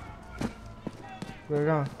 Where are we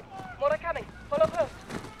going? More are coming. Follow close.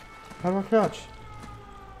 How do I crouch?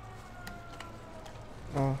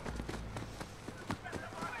 Oh.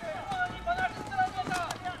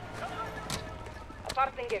 A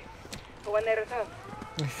parting gift for when they return.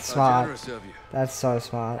 Smart. generous of you. That's so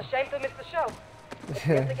smart. A shame to miss the show. Let's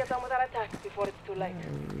get to get on with our attack before it's too late.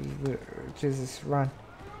 Jesus, run.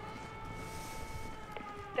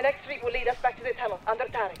 The next street will lead us back to the tunnel, under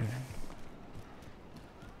Tariq.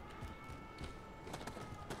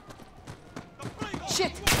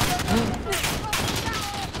 Shit!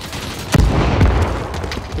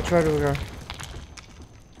 Which way do we go?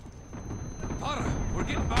 Potter, we're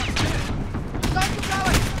getting back in. Start to blow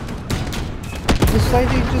it! This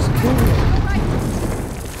lady just killed me.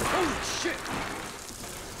 Holy shit!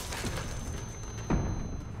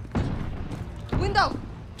 Window!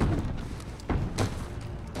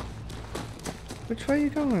 Which way are you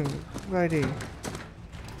going, lady?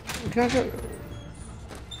 Can I go?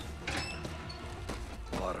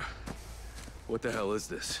 Potter, what the hell is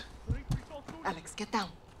this? Alex, get down.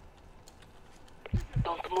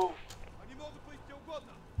 Don't move.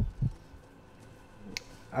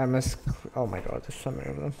 I must. Oh my god, there's so many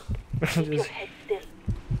of them. Keep your head still.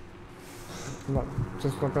 I'm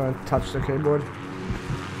just not gonna touch the keyboard.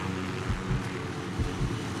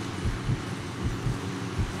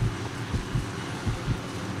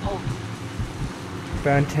 Hold.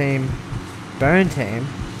 Burn team. Burn team?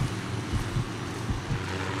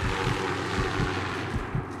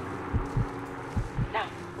 Now,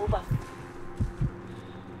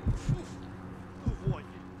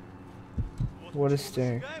 What a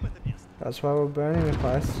sting. That's why we're burning the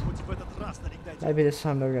place. Maybe this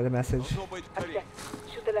time they'll get a message.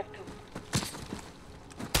 Shoot the left too.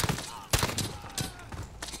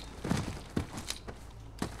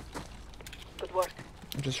 Good work.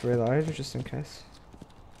 I'll just reload just in case.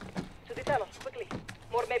 To the tunnel, quickly.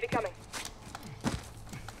 More may be coming.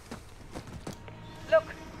 Look,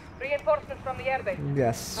 reinforcements from the airbase.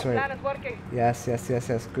 Yes, Our sweet. plan is working. Yes, yes, yes,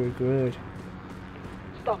 yes. Good, good.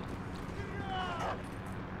 Stop.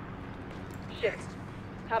 Shit.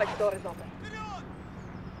 Tarek's door is open. I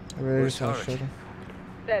really Where's just want to Tarek? shoot him.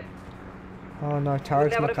 Dead. Oh no,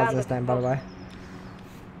 Tarek's my cousin's name, by the way.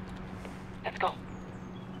 Let's go.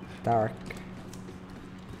 Tarek.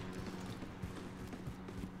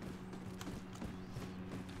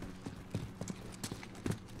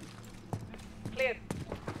 Clear.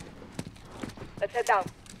 Let's head down.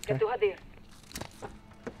 Get to Hadir.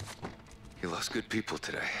 You lost good people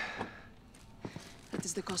today. That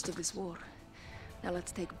is the cost of this war. Now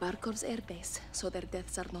let's take Barkov's airbase, so their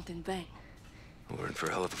deaths are not in vain. We're in for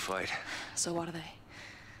a hell of a fight. So are they.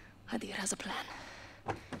 Hadir has a plan.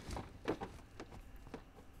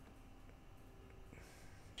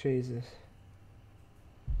 Jesus.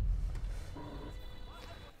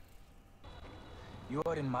 You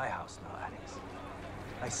are in my house now, Alex.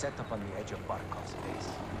 I set up on the edge of Barkov's base.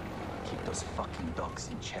 Keep those fucking dogs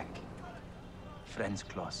in check. Friends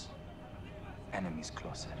close. Enemies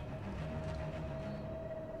closer.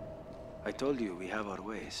 I told you we have our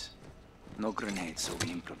ways. No grenades, so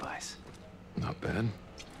we improvise. Not bad.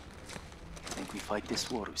 Think we fight this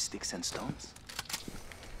war with sticks and stones?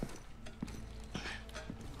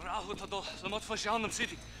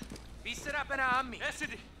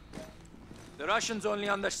 The Russians only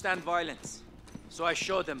understand violence, so I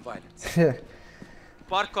show them violence.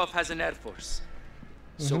 Barkov has an air force,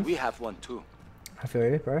 so we have one too. I feel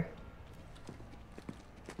you, bro.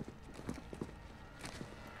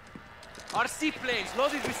 Our seaplanes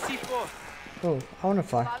loaded with C4. Oh, I wanna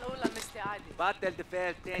fly.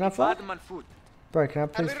 Can I fly? Bro, can I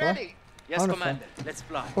please fly? Yes, Commander. Let's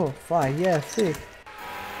fly. Oh, fly, yeah, sick.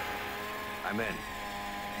 I'm in.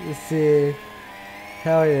 You see.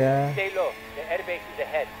 Hell yeah. Stay low. The airbase is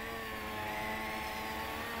ahead.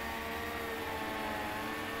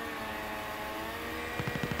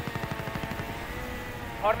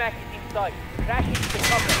 Tarmac is inside. Crash into the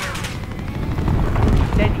cover.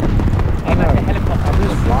 Steady. I know. I'm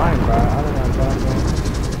just flying, bro. I don't know what I'm doing.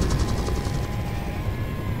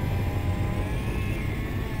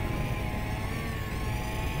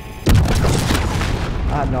 I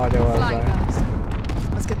had no idea what I was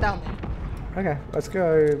doing. Let's get down there. Okay, let's go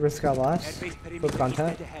risk our lives for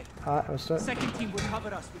content. Alright, let's do it. Second team will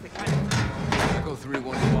cover us with the cannon. Echo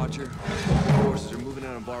 3-1 Watcher. Forces are moving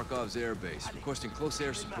out on Barkov's airbase, requesting close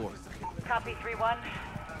air support. Copy 3-1.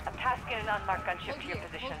 I'm tasking an unmarked gunship to your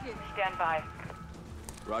position. Stand by.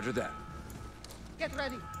 Roger that. Get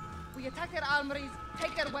ready. We attack their armories,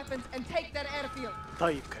 take their weapons, and take their airfield.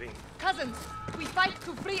 طيب كريم. Cousins, we fight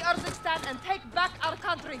to free Urzikstan and take back our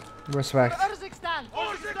country. Respect. For Urzikstan!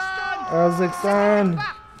 Urzikstan! Urzikstan!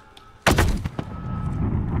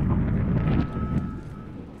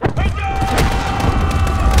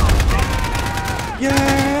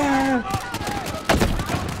 Yeah!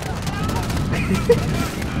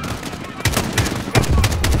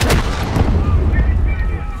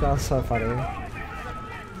 That was so funny.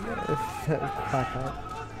 Crack up.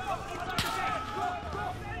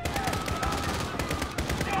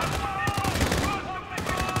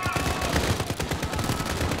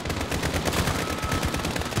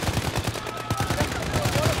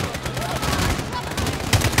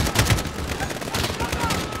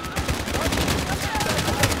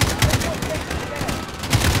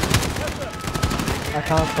 I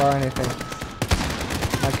can't throw anything.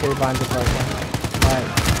 My keybinds are broken. My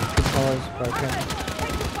controller's broken.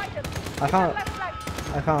 I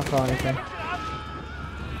can't throw anything.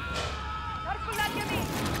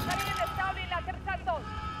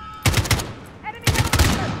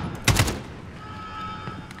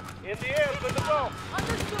 In the air, good to go.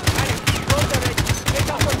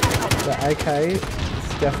 The AK is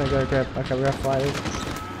definitely gonna grab like a real fighter.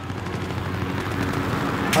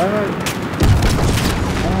 I don't know.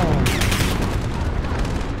 Oh.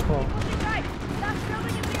 Cool.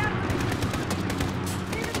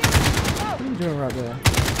 What are you doing right there?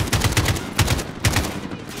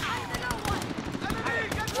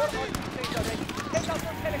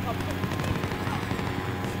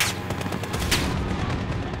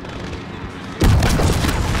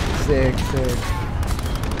 Sick, sick.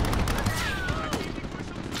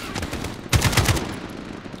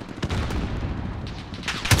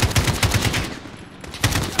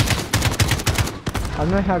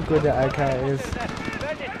 don't know how good that AK is.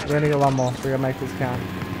 We're gonna get one more. We're gonna make this count.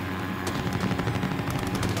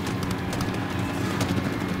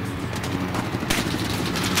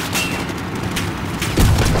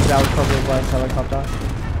 That was probably a Blade's helicopter.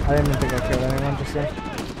 I didn't even think I killed anyone just then.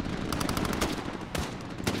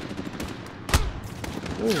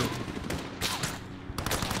 Ooh.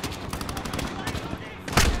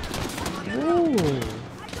 Ooh.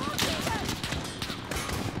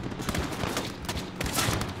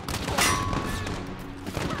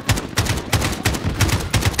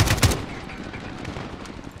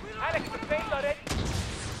 Alex, the planes are ready.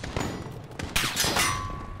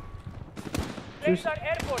 Planes are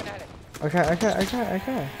airborne, Alex. Okay.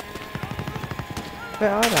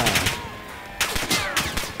 Where are they?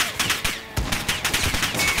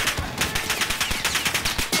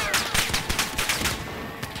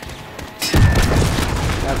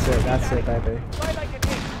 That's it, baby.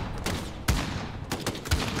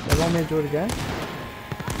 They want me to do it again?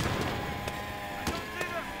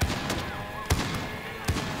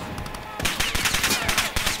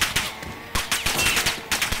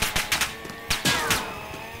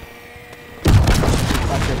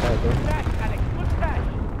 That's it, baby.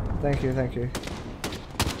 Thank you.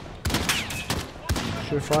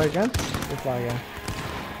 Should we fly again? We'll fly again.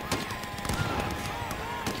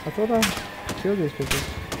 I thought I killed these people.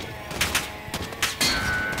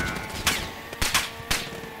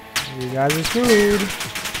 You guys are screwed.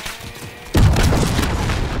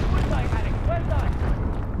 Well done.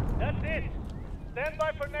 That's it. Stand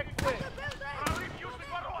by for next wave.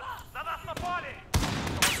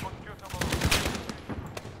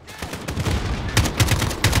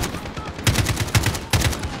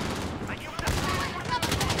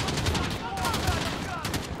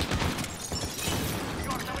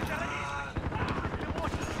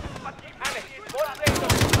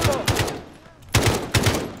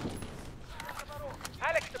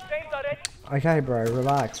 Okay, bro,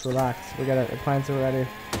 relax. We got it. The planes are ready.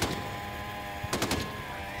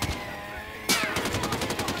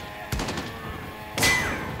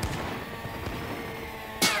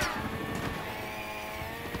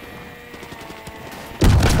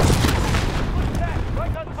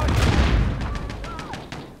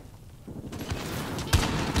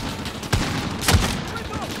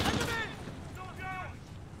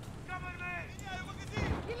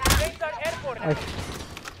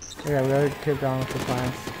 Okay, we gotta keep going with the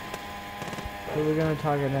plans. Who are we gonna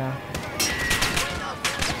target now?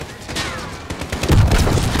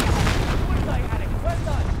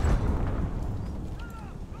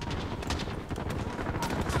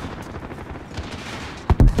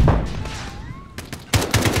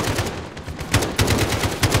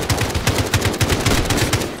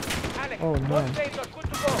 Oh no.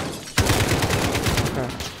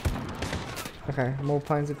 Okay, more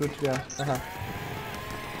planes are good to go. Okay.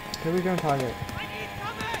 Who are we going to target?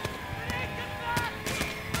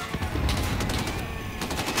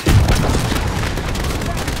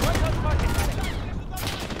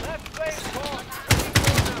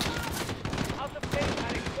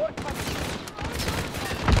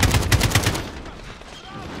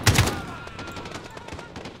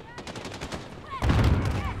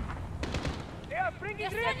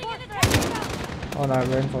 Oh no,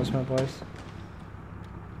 reinforcement boys.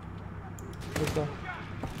 Let's go.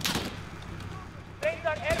 Planes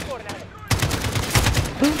are airborne, Alex.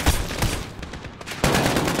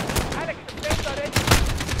 Alex, the planes are ready.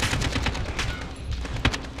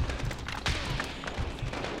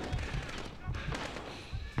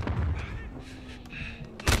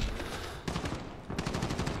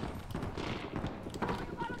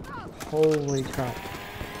 Holy crap.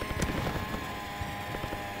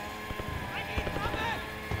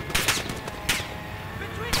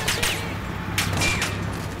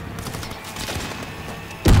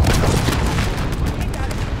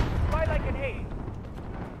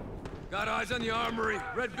 Got eyes on the armory.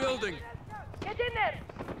 Red building. Get in there.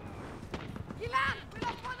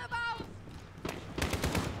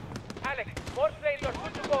 Alex, more planes are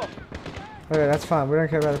good to go. Okay, that's fine. We don't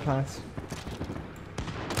care about the plans.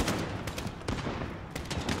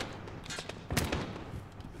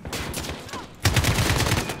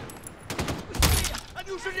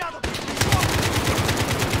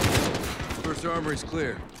 First armory's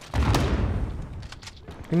clear.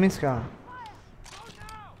 Give me Scar.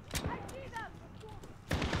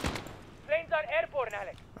 Planes are airborne,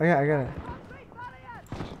 Alex. Okay, I got it.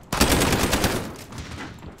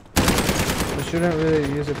 We shouldn't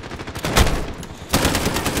really use it.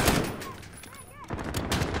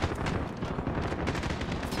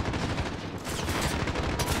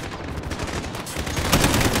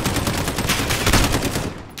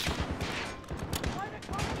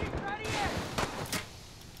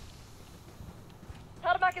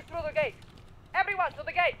 is through the gate. Everyone to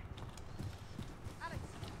the gate. Alex,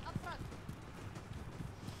 up front.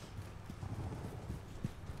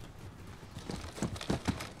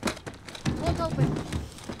 Walk open.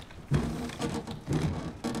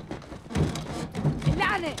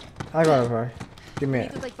 I got it, bro. Give me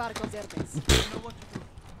it. To take Barkov's airbase. I know what to do.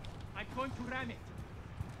 I'm going to ram it.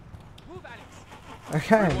 Move, Alex.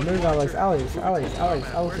 Okay, move Alex, Elsa. Echo 3-1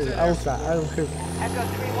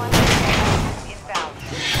 inbound.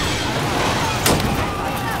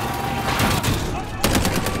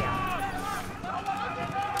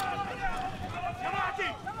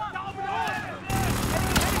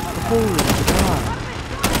 Holy God.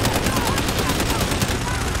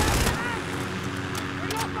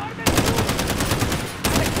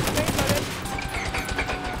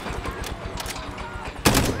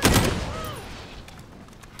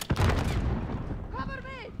 Cover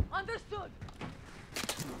me! Understood!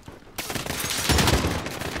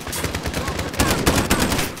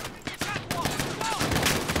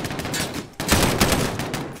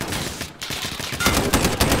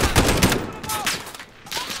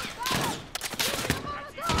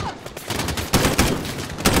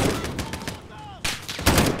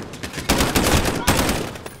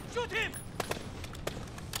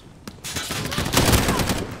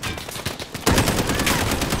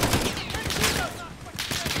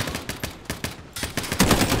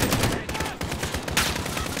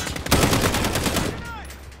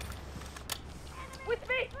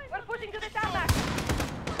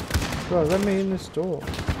 Bro, let me in this door.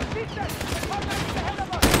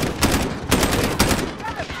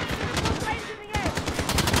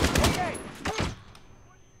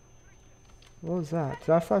 What was that? Did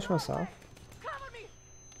I flash myself?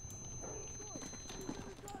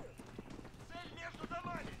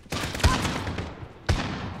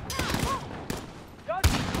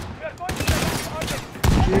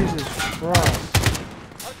 Jesus Christ.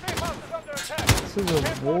 This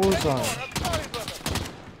is a war zone.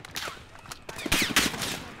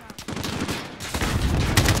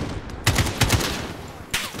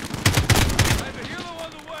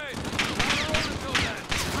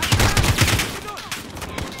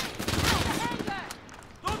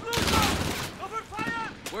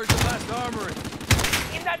 Where's the last armory?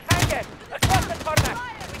 In that hangar, across the corner.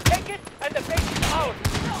 We take it and the base is out.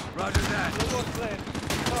 Roger that. Good luck, Flynn.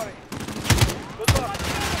 Sorry. Good luck.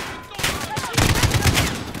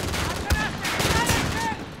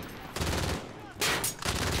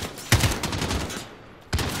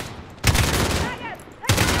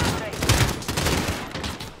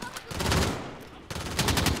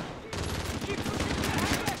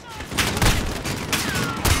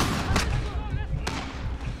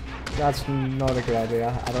 That's not a good idea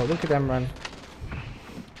at all. Look at them run.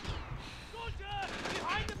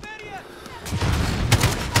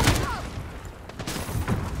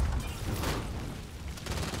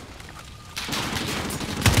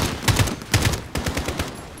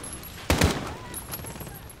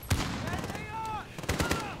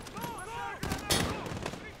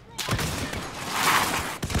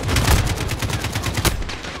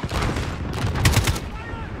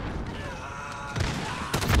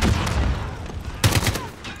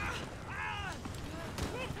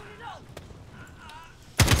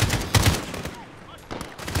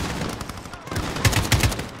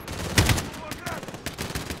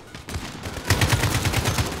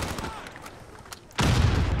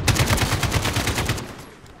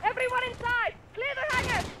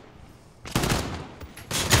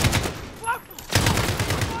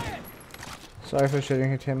 Sorry for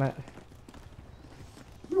shooting at him, Matt.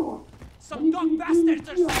 Some dog bastards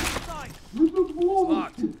are inside. It's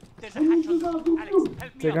locked. There's a hatch on the roof. Alex,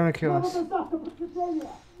 help me. They're gonna kill us.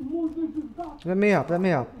 Let me up, let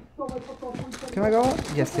me up. Can I go up?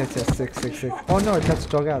 Yes, yes, yes, sick. Oh no, that's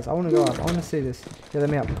dog house. I wanna go up, I wanna see this. Yeah, let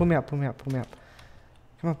me up, pull me up. Come on,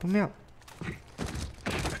 pull me up.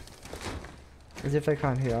 As if they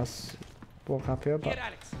can't hear us walk up here, but...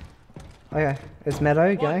 Okay, it's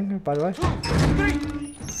MedoGang, by the way.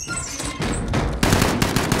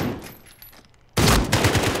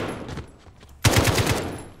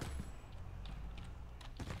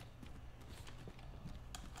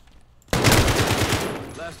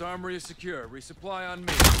 Last armory is secure. Resupply on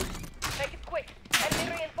me. Make it quick.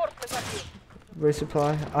 Enemy reinforcements are here.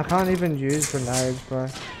 Resupply. I can't even use grenades, bro.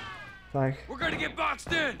 Like... We're gonna get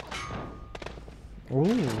boxed in!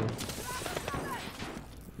 Ooh.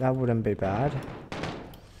 That wouldn't be bad.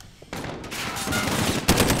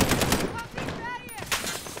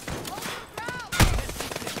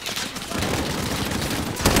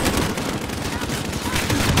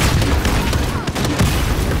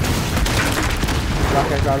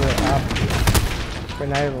 Like I got it up.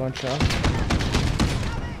 Grenade launcher.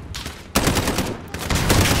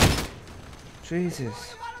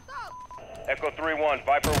 Jesus. Echo 3-1,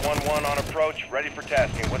 Viper 1-1 on approach, ready for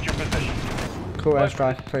tasking. What's your position? Cool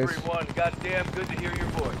airstrike, please. 3-1, goddamn good to hear your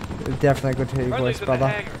voice. It's definitely good to hear your voice, brother.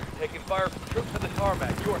 Hangar, taking fire from troops on the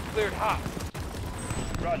tarmac. You are cleared hot.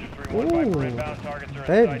 Roger, 3-1, Viper inbound, targets are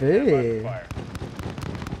baby. inside, stand by for fire.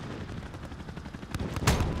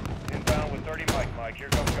 Inbound with 30 Mike, here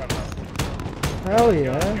comes gunner. Hell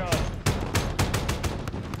yeah.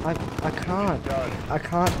 I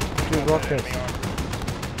can't do rockets.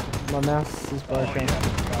 My mouse is broken.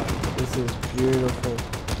 This is beautiful.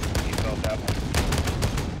 He felt that one.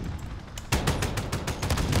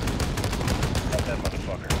 Got that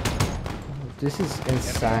motherfucker. This is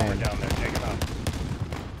insane. Down there, take him out.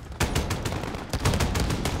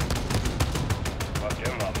 Fuck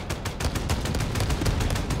him up.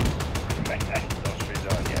 Those three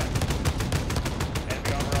done, yeah.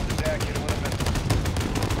 Enemy armor on the deck, hit him with a missile.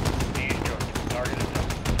 He's cooked. Target is up.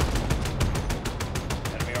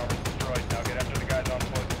 Enemy armor destroyed. Now get after the guys on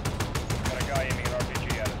foot. Got a guy aiming an RPG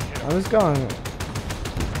at us. Hit him. I was going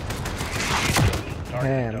Target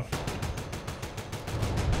ham. is up.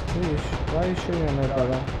 Why are you shooting at me,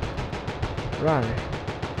 brother? Run.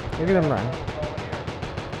 Look at him run.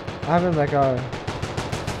 I haven't let go.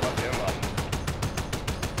 Fuck him up.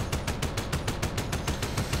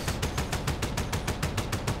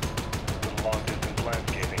 Little long distance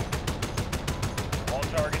landscaping. All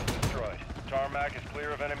targets destroyed. Tarmac is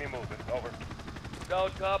clear of enemy movement. Over.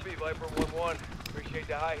 Solid copy, Viper 1-1. Appreciate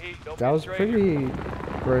the high heat. Don't That be was straight. pretty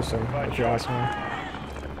gruesome, if you ask me.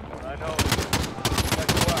 I know.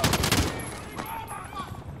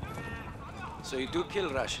 So you do kill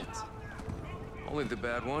Russians? Only the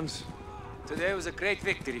bad ones? Today was a great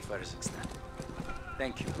victory for Kazakhstan.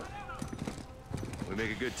 Thank you, brother. We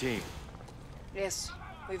make a good team. Yes,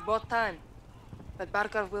 we've bought time. But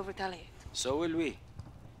Barkov will retaliate. So will we.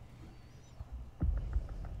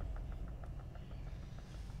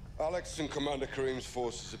 Alex and Commander Karim's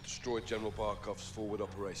forces have destroyed General Barkov's forward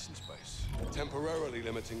operations base, temporarily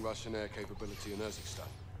limiting Russian air capability in Urzikstan.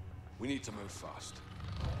 We need to move fast.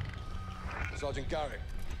 Sergeant Garrick,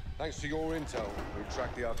 thanks to your intel, we've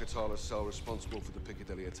tracked the Al-Qatala cell responsible for the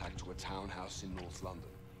Piccadilly attack to a townhouse in North London.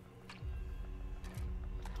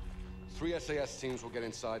 3 SAS teams will get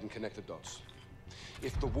inside and connect the dots.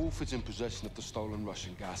 If the Wolf is in possession of the stolen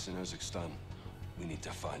Russian gas in Urzikstan, we need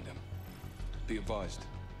to find him. Be advised,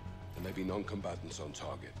 there may be non-combatants on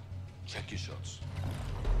target. Check your shots.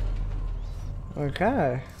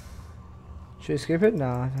 Okay. Should we skip it?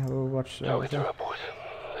 Nah, we'll watch the boys.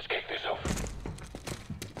 Let's kick this off.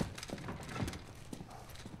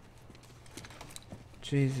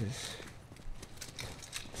 Jesus.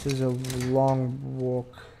 This is a long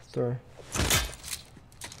walk through.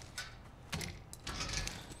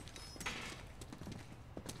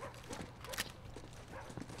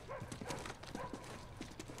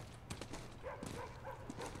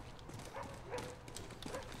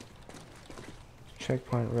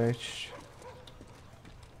 Checkpoint reached.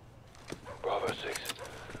 Bravo 6.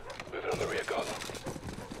 Moving on the rear guard.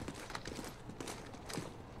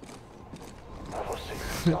 Bravo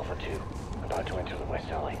 6, Alpha 2. About to enter the west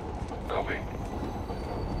alley. Copy.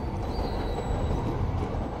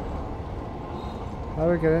 How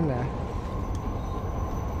do we get in there?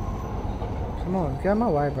 Come on, get out of my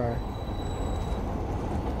way, bro.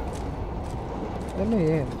 Let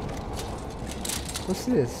me in. What's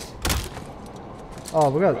this? Oh,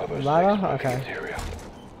 we got a ladder? Okay.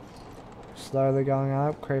 Slowly going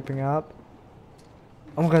up, creeping up.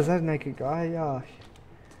 Oh my god, is that a naked guy? Yeah.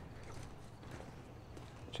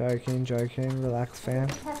 Joking, relax, fam.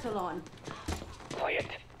 Kettle on. Quiet.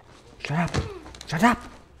 Shut up! Shut up!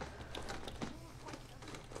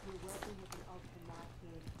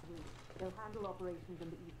 They'll handle operations in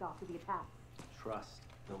the east after the attack. Trust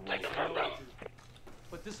the Take the front row.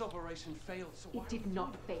 But this operation failed, so why? It did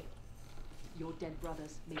not fail. Your dead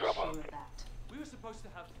brothers made Drop sure on. of that. We were supposed to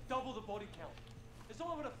have double the body count. It's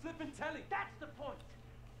all over the flippin' telly. That's the point.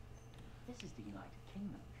 This is the United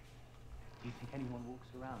Kingdom. Do you think anyone walks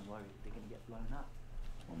around worried they're going to get blown up?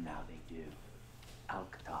 Well, now they do.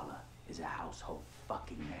 Al-Qatala is a household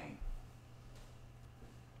fucking name.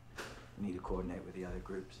 We need to coordinate with the other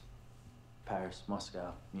groups. Paris,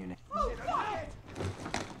 Moscow, Munich.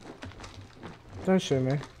 Don't shoot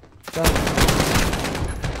me. Don't.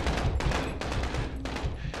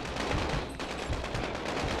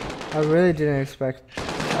 I really didn't expect. I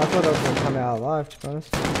thought I was gonna come out alive, to be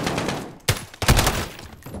honest.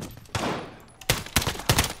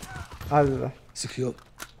 Secure.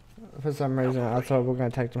 For some reason, I thought we were going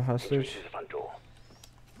to take them hostage.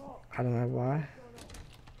 I don't know why.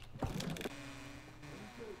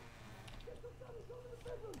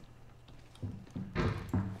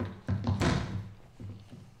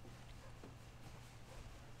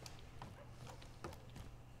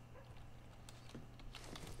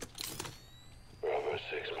 Bravo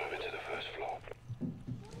 6, moving to the first floor.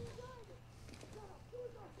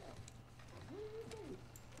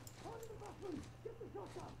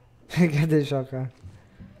 Get the shotgun.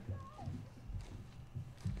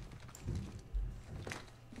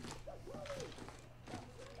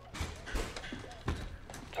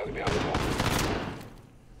 Totally behind the wall.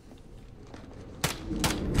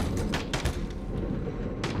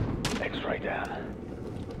 X-ray down.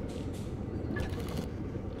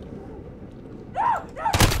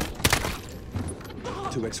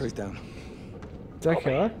 Two X-rays down. Is that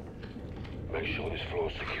killer? Make sure this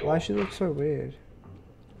floor's secure. Why she look so weird?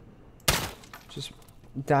 Just,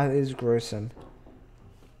 that is gruesome.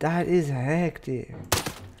 That is hectic.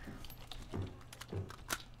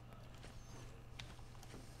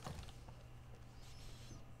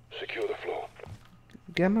 Secure the floor.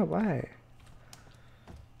 Get my way.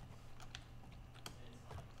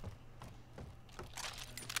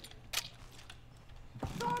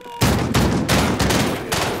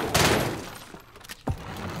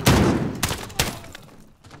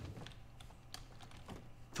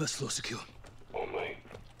 First floor secure. On me.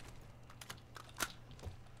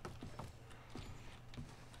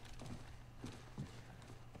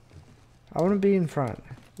 I want to be in front.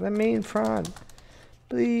 Let me in front.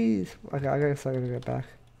 Please. Okay, I guess I gotta go back.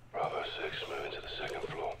 Bravo 6, moving to the second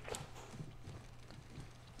floor.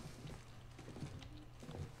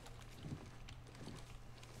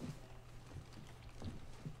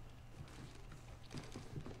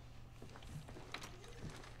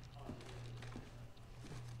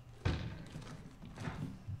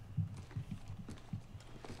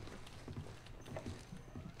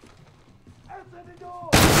 Outside the door!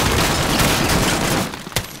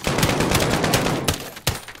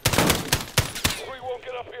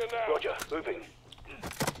 Get up here now. Roger, moving.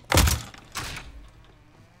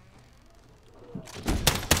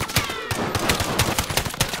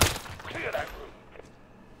 Clear that room.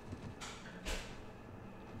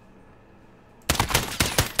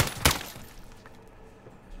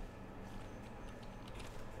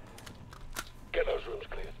 Get those rooms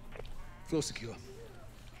cleared. Floor secure.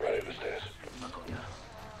 Right over the stairs.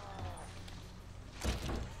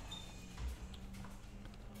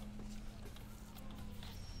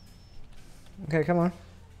 Okay, come on.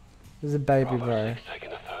 There's a baby, Bravo bro. 6 taking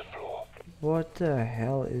the third floor. What the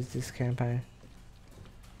hell is this campaign?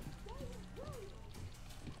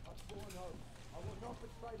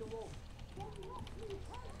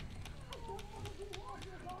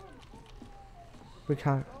 We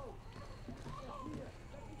can't.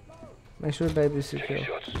 Make sure the baby's secure.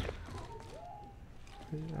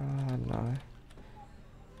 Oh no.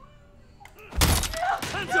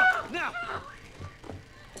 Hands up! Now!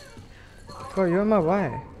 God, you're in my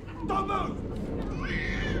way. Don't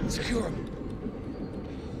move! Secure him.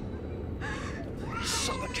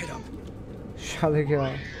 Shut the kid up. Shut the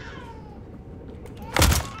girl.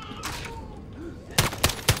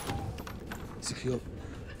 Secure.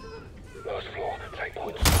 Last floor, take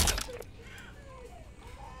points.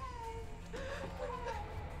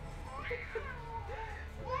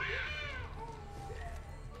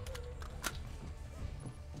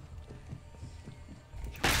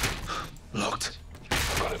 Locked.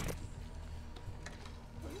 Got him.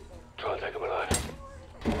 Try and take him alive.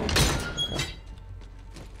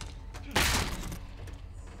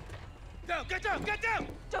 Down! Get down! Get down!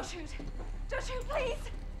 Don't shoot! Don't shoot, please!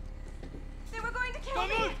 They were going to kill Don't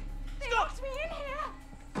me! move! They Stop! locked me in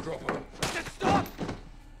here! Drop him. Just stop!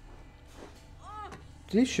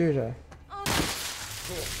 Did he shoot her?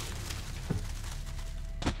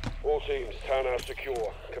 All teams, townhouse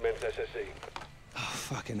secure. Commence SSE. Oh,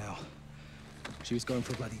 fucking hell. She was going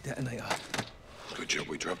for a bloody detonator. Good job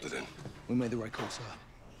we dropped it in. We made the right call, sir.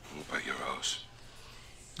 We'll bet your ass.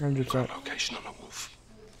 100%. Location on the wolf.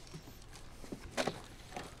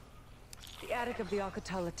 The attic of the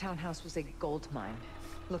Alcatala townhouse was a gold mine.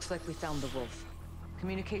 Looks like we found the wolf.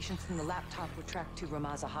 Communications from the laptop were tracked to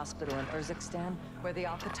Ramaza Hospital in Urzikstan, where the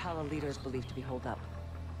Alcatala leader is believed to be holed up.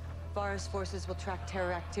 Farah's forces will track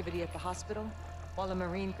terror activity at the hospital, while a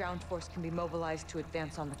Marine ground force can be mobilized to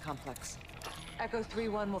advance on the complex. Echo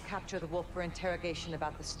 3-1 will capture the wolf for interrogation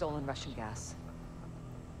about the stolen Russian gas.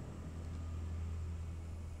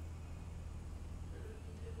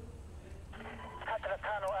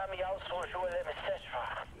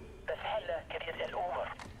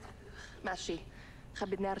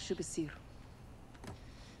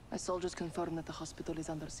 My soldiers confirm that the hospital is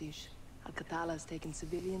under siege. Al-Qatala has taken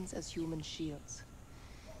civilians as human shields.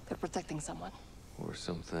 They're protecting someone. Or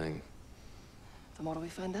something. Tomorrow we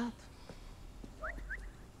find out.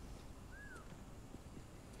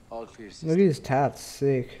 All clear, Look at his tats,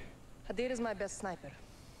 sick. Hadir is my best sniper.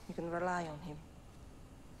 You can rely on him.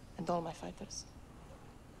 And all my fighters.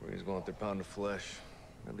 Marines want their pound of flesh.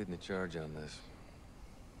 I'm leading the charge on this.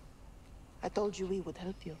 I told you we would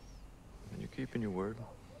help you. And you're keeping your word.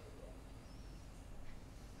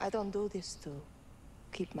 I don't do this to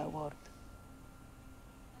keep my word.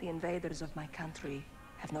 The invaders of my country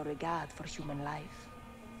have no regard for human life.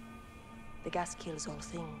 The gas kills all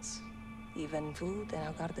things, even food and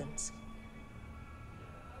our gardens.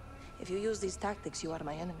 If you use these tactics, you are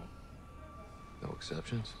my enemy. No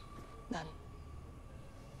exceptions? None.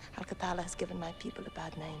 Al-Qatala has given my people a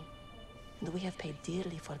bad name, and we have paid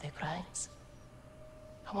dearly for their crimes.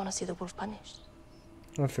 I want to see the wolf punished.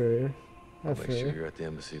 I feel you. I'll make sure you're at the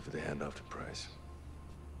embassy for the handoff to Price.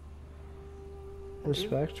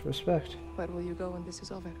 Respect, respect. Where will you go when this is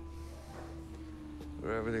over?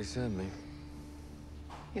 Wherever they send me.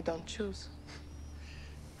 You don't choose.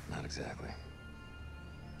 Not exactly.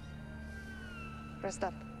 Rest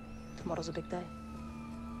up. Tomorrow's a big day.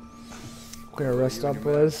 We're gonna rest up,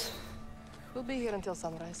 boys. We'll be here until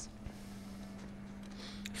sunrise.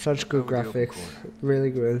 Such good graphics. Really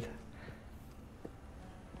good.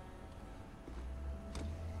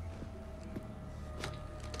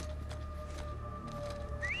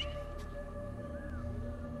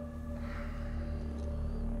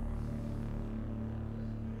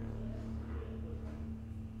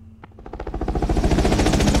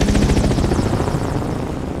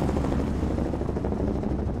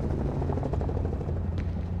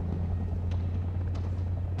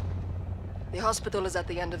 The hospital is at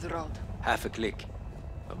the end of the road. Half a click.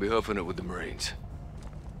 I'll be hoofing it with the Marines.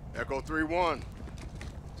 Echo 3-1.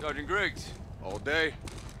 Sergeant Griggs. All day.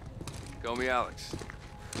 Call me Alex.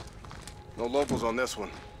 No locals on this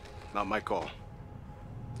one. Not my call.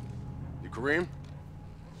 You Kareem?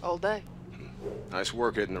 All day. Nice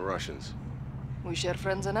work hitting the Russians. We share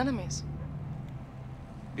friends and enemies.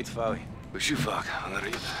 Bitvavi. Bashufak.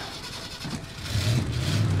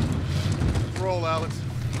 Roll, Alex.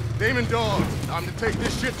 Damon Dog, time to take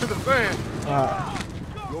this shit to the fan.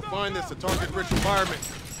 You'll find this a target-rich environment.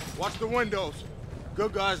 Watch the windows.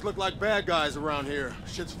 Good guys look like bad guys around here.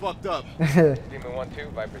 Shit's fucked up. Demon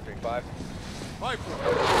 1-2, Viper 3-5. Viper.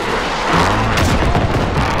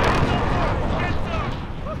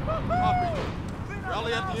 Copy.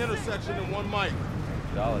 Rally at the intersection in one mic.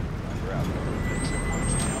 Solid. We're out.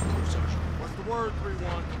 What's the word,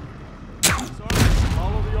 3-1?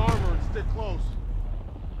 Follow the armor and stick close.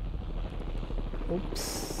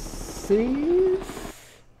 Oopsies.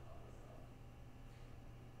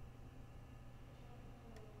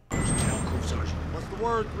 What's the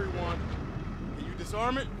word, 3-1? Can you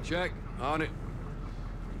disarm it? Check. On it.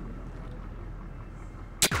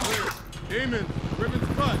 Clear. Demon, ribbon's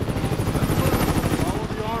cut. Follow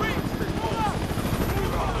the armor and stick close.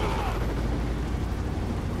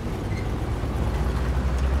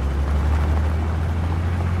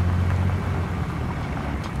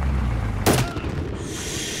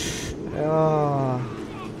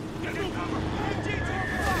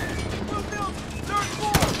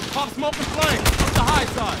 Pop smoke and flame. Up the high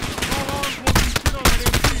side. All arms won't be shit on that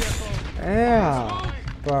MC, Yeah,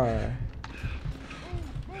 bro.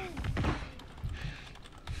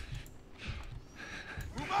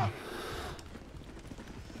 Move up.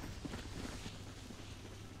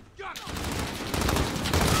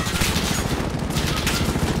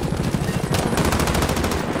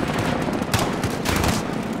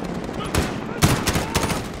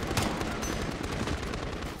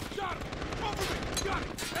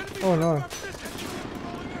 Oh no.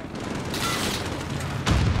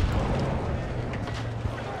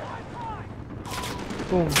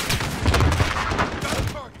 Boom.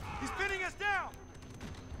 He's pinning us down.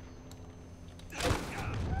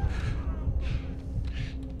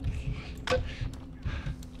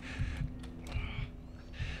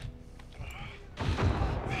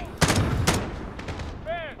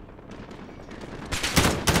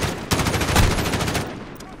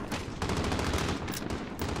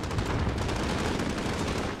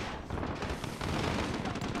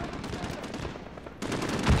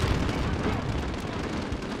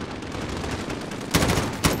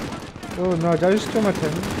 Oh no, did I just kill my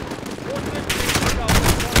team?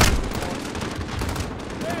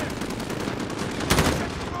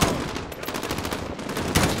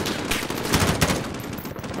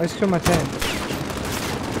 I just killed my team.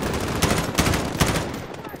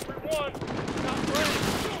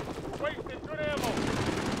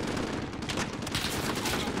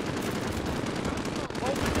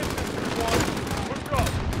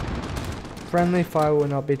 Friendly fire will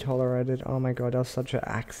not be tolerated. Oh my god, that was such an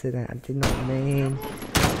accident. I did not mean.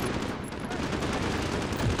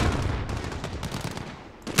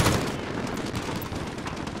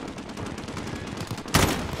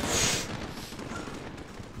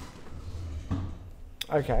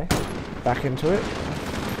 Okay, back into it.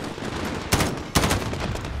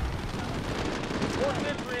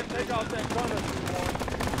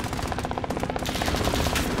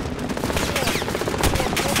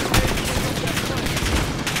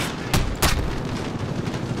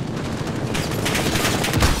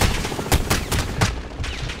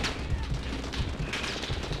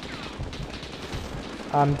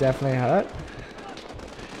 I'm definitely hurt.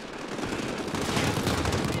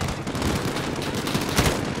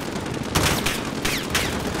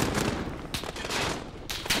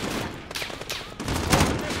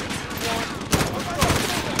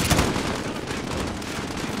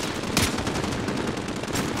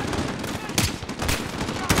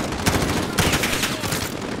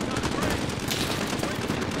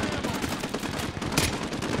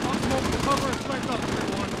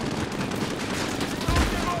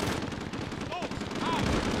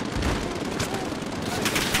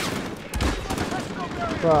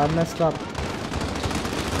 Bro, I messed up.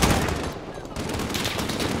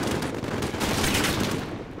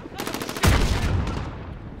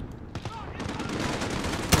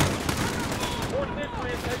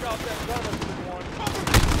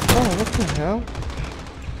 Oh, what the hell?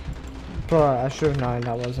 Bro, I should have known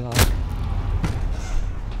that wasn't on.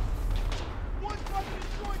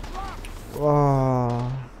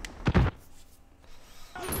 Oh.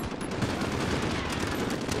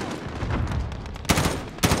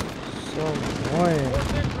 So annoying.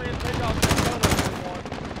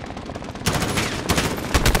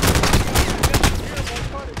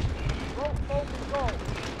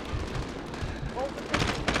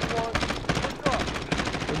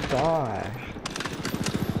 Goodbye.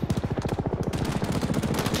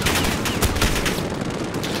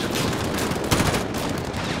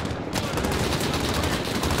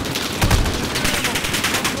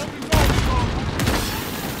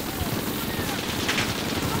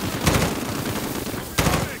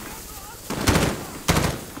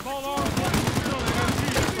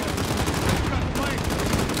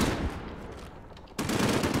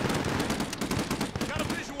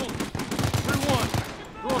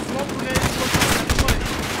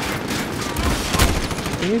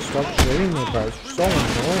 Can you stop shooting me, bro? It's so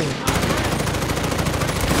annoying.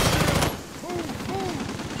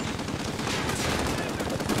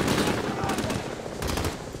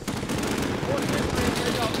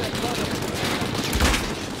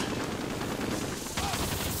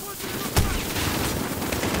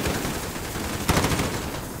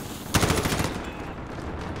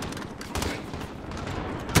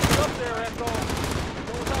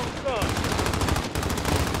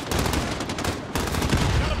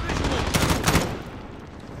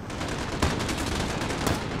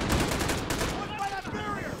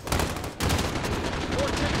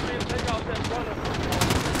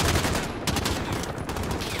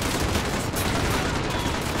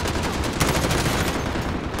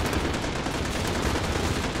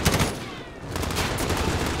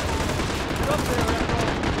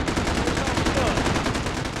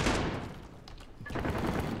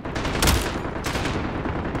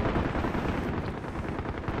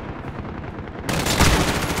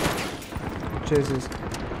 Jesus.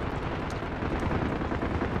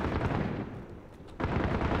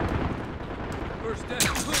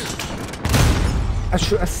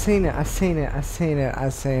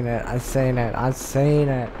 I seen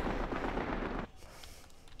it.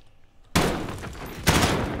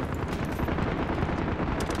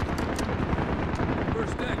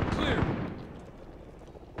 First deck, clear.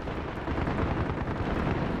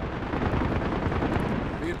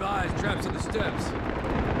 Be advised, traps on the steps.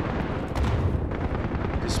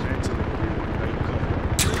 Dismantle it.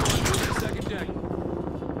 Second deck.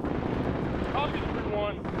 Copy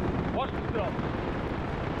 3-1. Watch the stealth.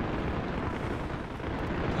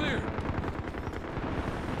 Clear.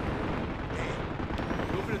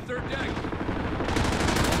 Open at third deck.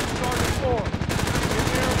 Starting 4. In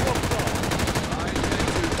the air book cell.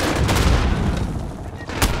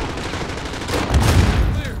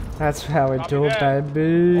 Clear. That's how we Copy do it, that.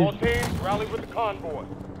 baby. All teams rally with the convoy.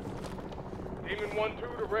 Demon 1-2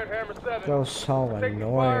 to Red Hammer 7. That was so Taking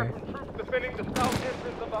fire annoying. from troops defending the south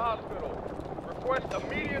entrance of the hospital. Request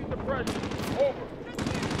immediate suppression. Over.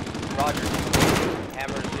 Roger.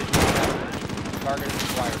 Hammer is visual. Target is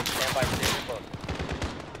required. Stand by station close.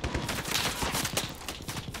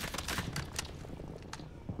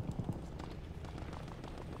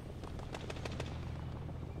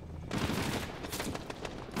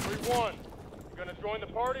 3-1. You gonna join the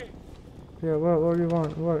party? Yeah, what do you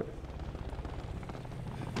want? What?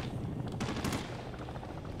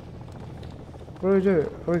 What do we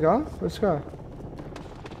do? Are we going? Let's go.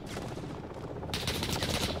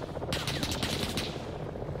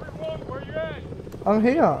 Where you at? I'm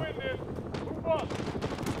here.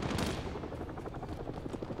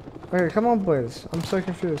 Okay, come on, boys. I'm so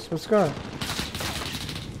confused. Let's go.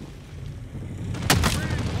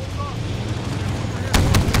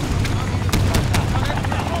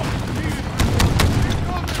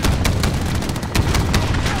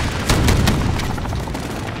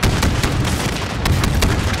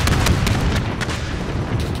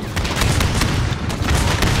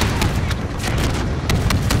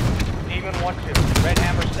 Demon 1-2. Red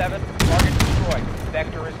Hammer 7. Target destroyed.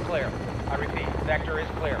 Vector is clear. I repeat, vector is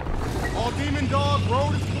clear. All Demon Dog,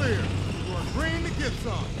 road is clear. You are green to get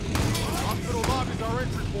some. Hospital lobby's our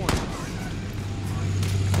entry point.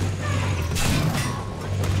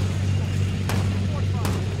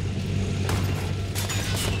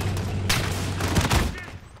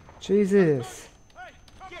 Jesus.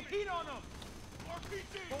 Get heat on them!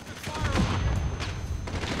 RPG! Focus fire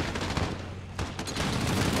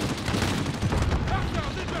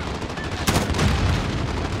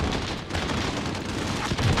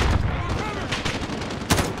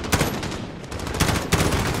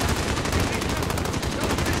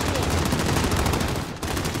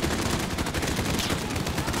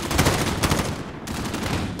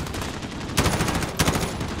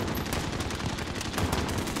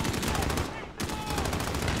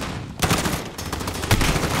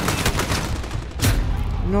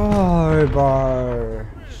No, bro.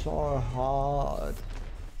 So hard.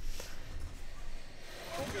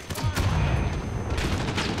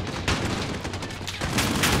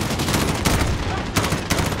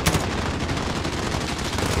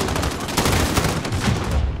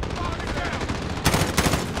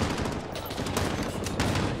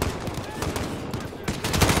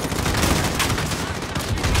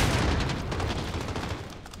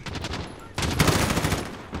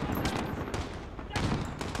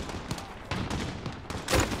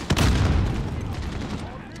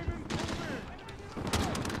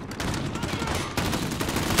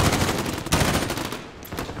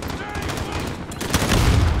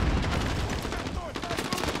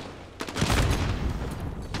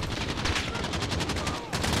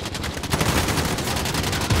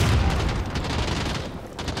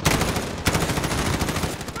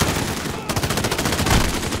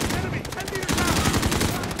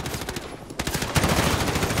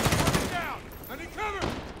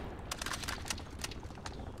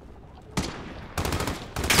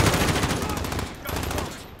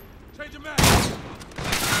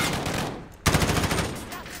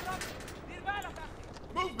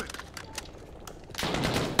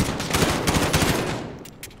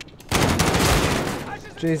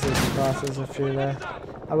 Jesus Christ, there's a few there.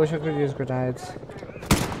 I wish I could use grenades.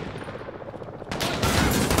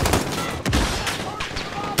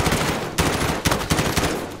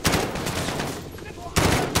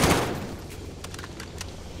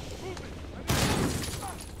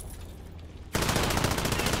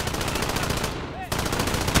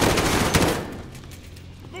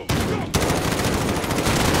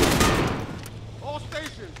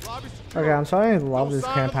 Okay, I'm starting to love this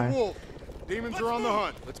campaign. Demons are on the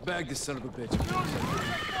hunt. Let's bag this son of a bitch.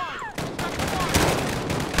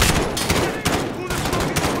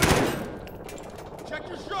 Check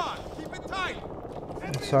your shot. Keep it tight.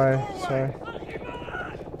 Sorry.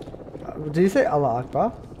 Did you say Allah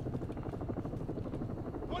Akbar?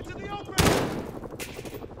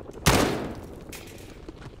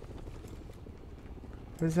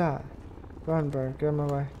 Who's that? Run, bro. Get in my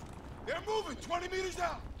way. They're moving 20 meters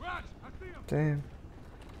out. Run. I see them. Damn.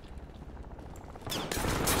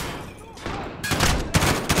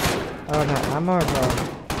 I don't have ammo, bro.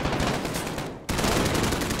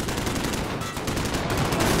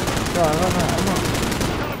 Bro, I don't have ammo.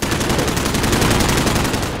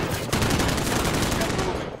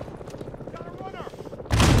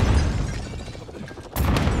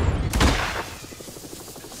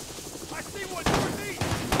 I see one northeast!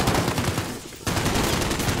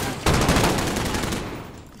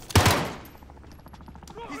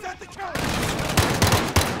 He's at the counter!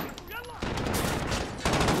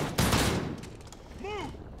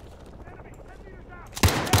 Move! Enemy, 10 meters out!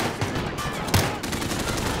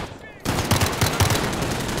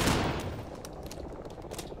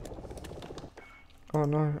 Oh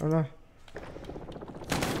no, oh no.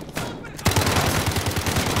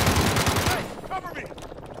 Cover me!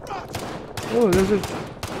 Oh, there's a...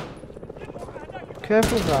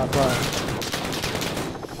 Careful with that, bro.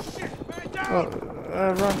 Run.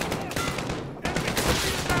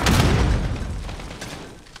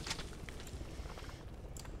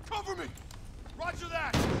 Cover me! Roger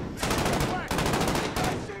that!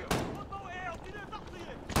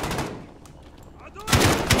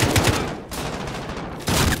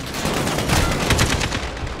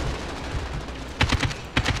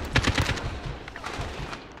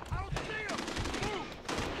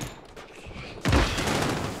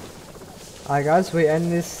 Alright guys, we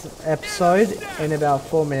end this episode in about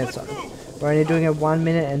 4 minutes. We're only doing a 1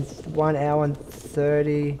 minute and 1 hour and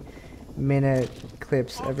 30 minute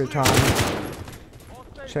clips every time.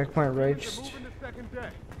 Checkpoint reached.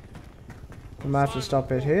 We might have to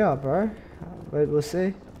stop it here, bro. But we'll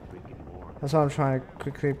see. That's why I'm trying to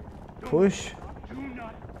quickly push.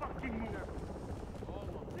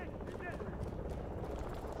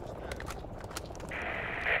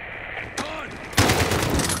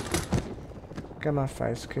 Get my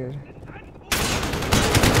face, kid.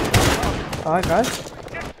 Alright guys,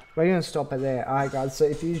 we're gonna stop it there. Alright guys, so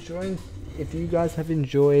if you guys have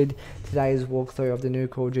enjoyed today's walkthrough of the new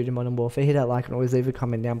Call of Duty Modern Warfare, hit that like and always leave a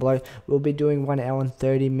comment down below. We'll be doing 1 hour and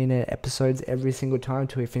 30 minute episodes every single time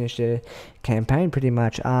till we finish the campaign pretty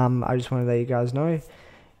much. I just want to let you guys know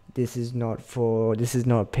this is not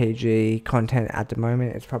PG content at the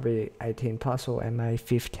moment. It's probably 18 plus or MA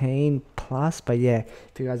 15 plus. But yeah,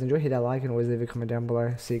 if you guys enjoy, hit that like and always leave a comment down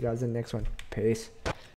below. See you guys in the next one. Peace.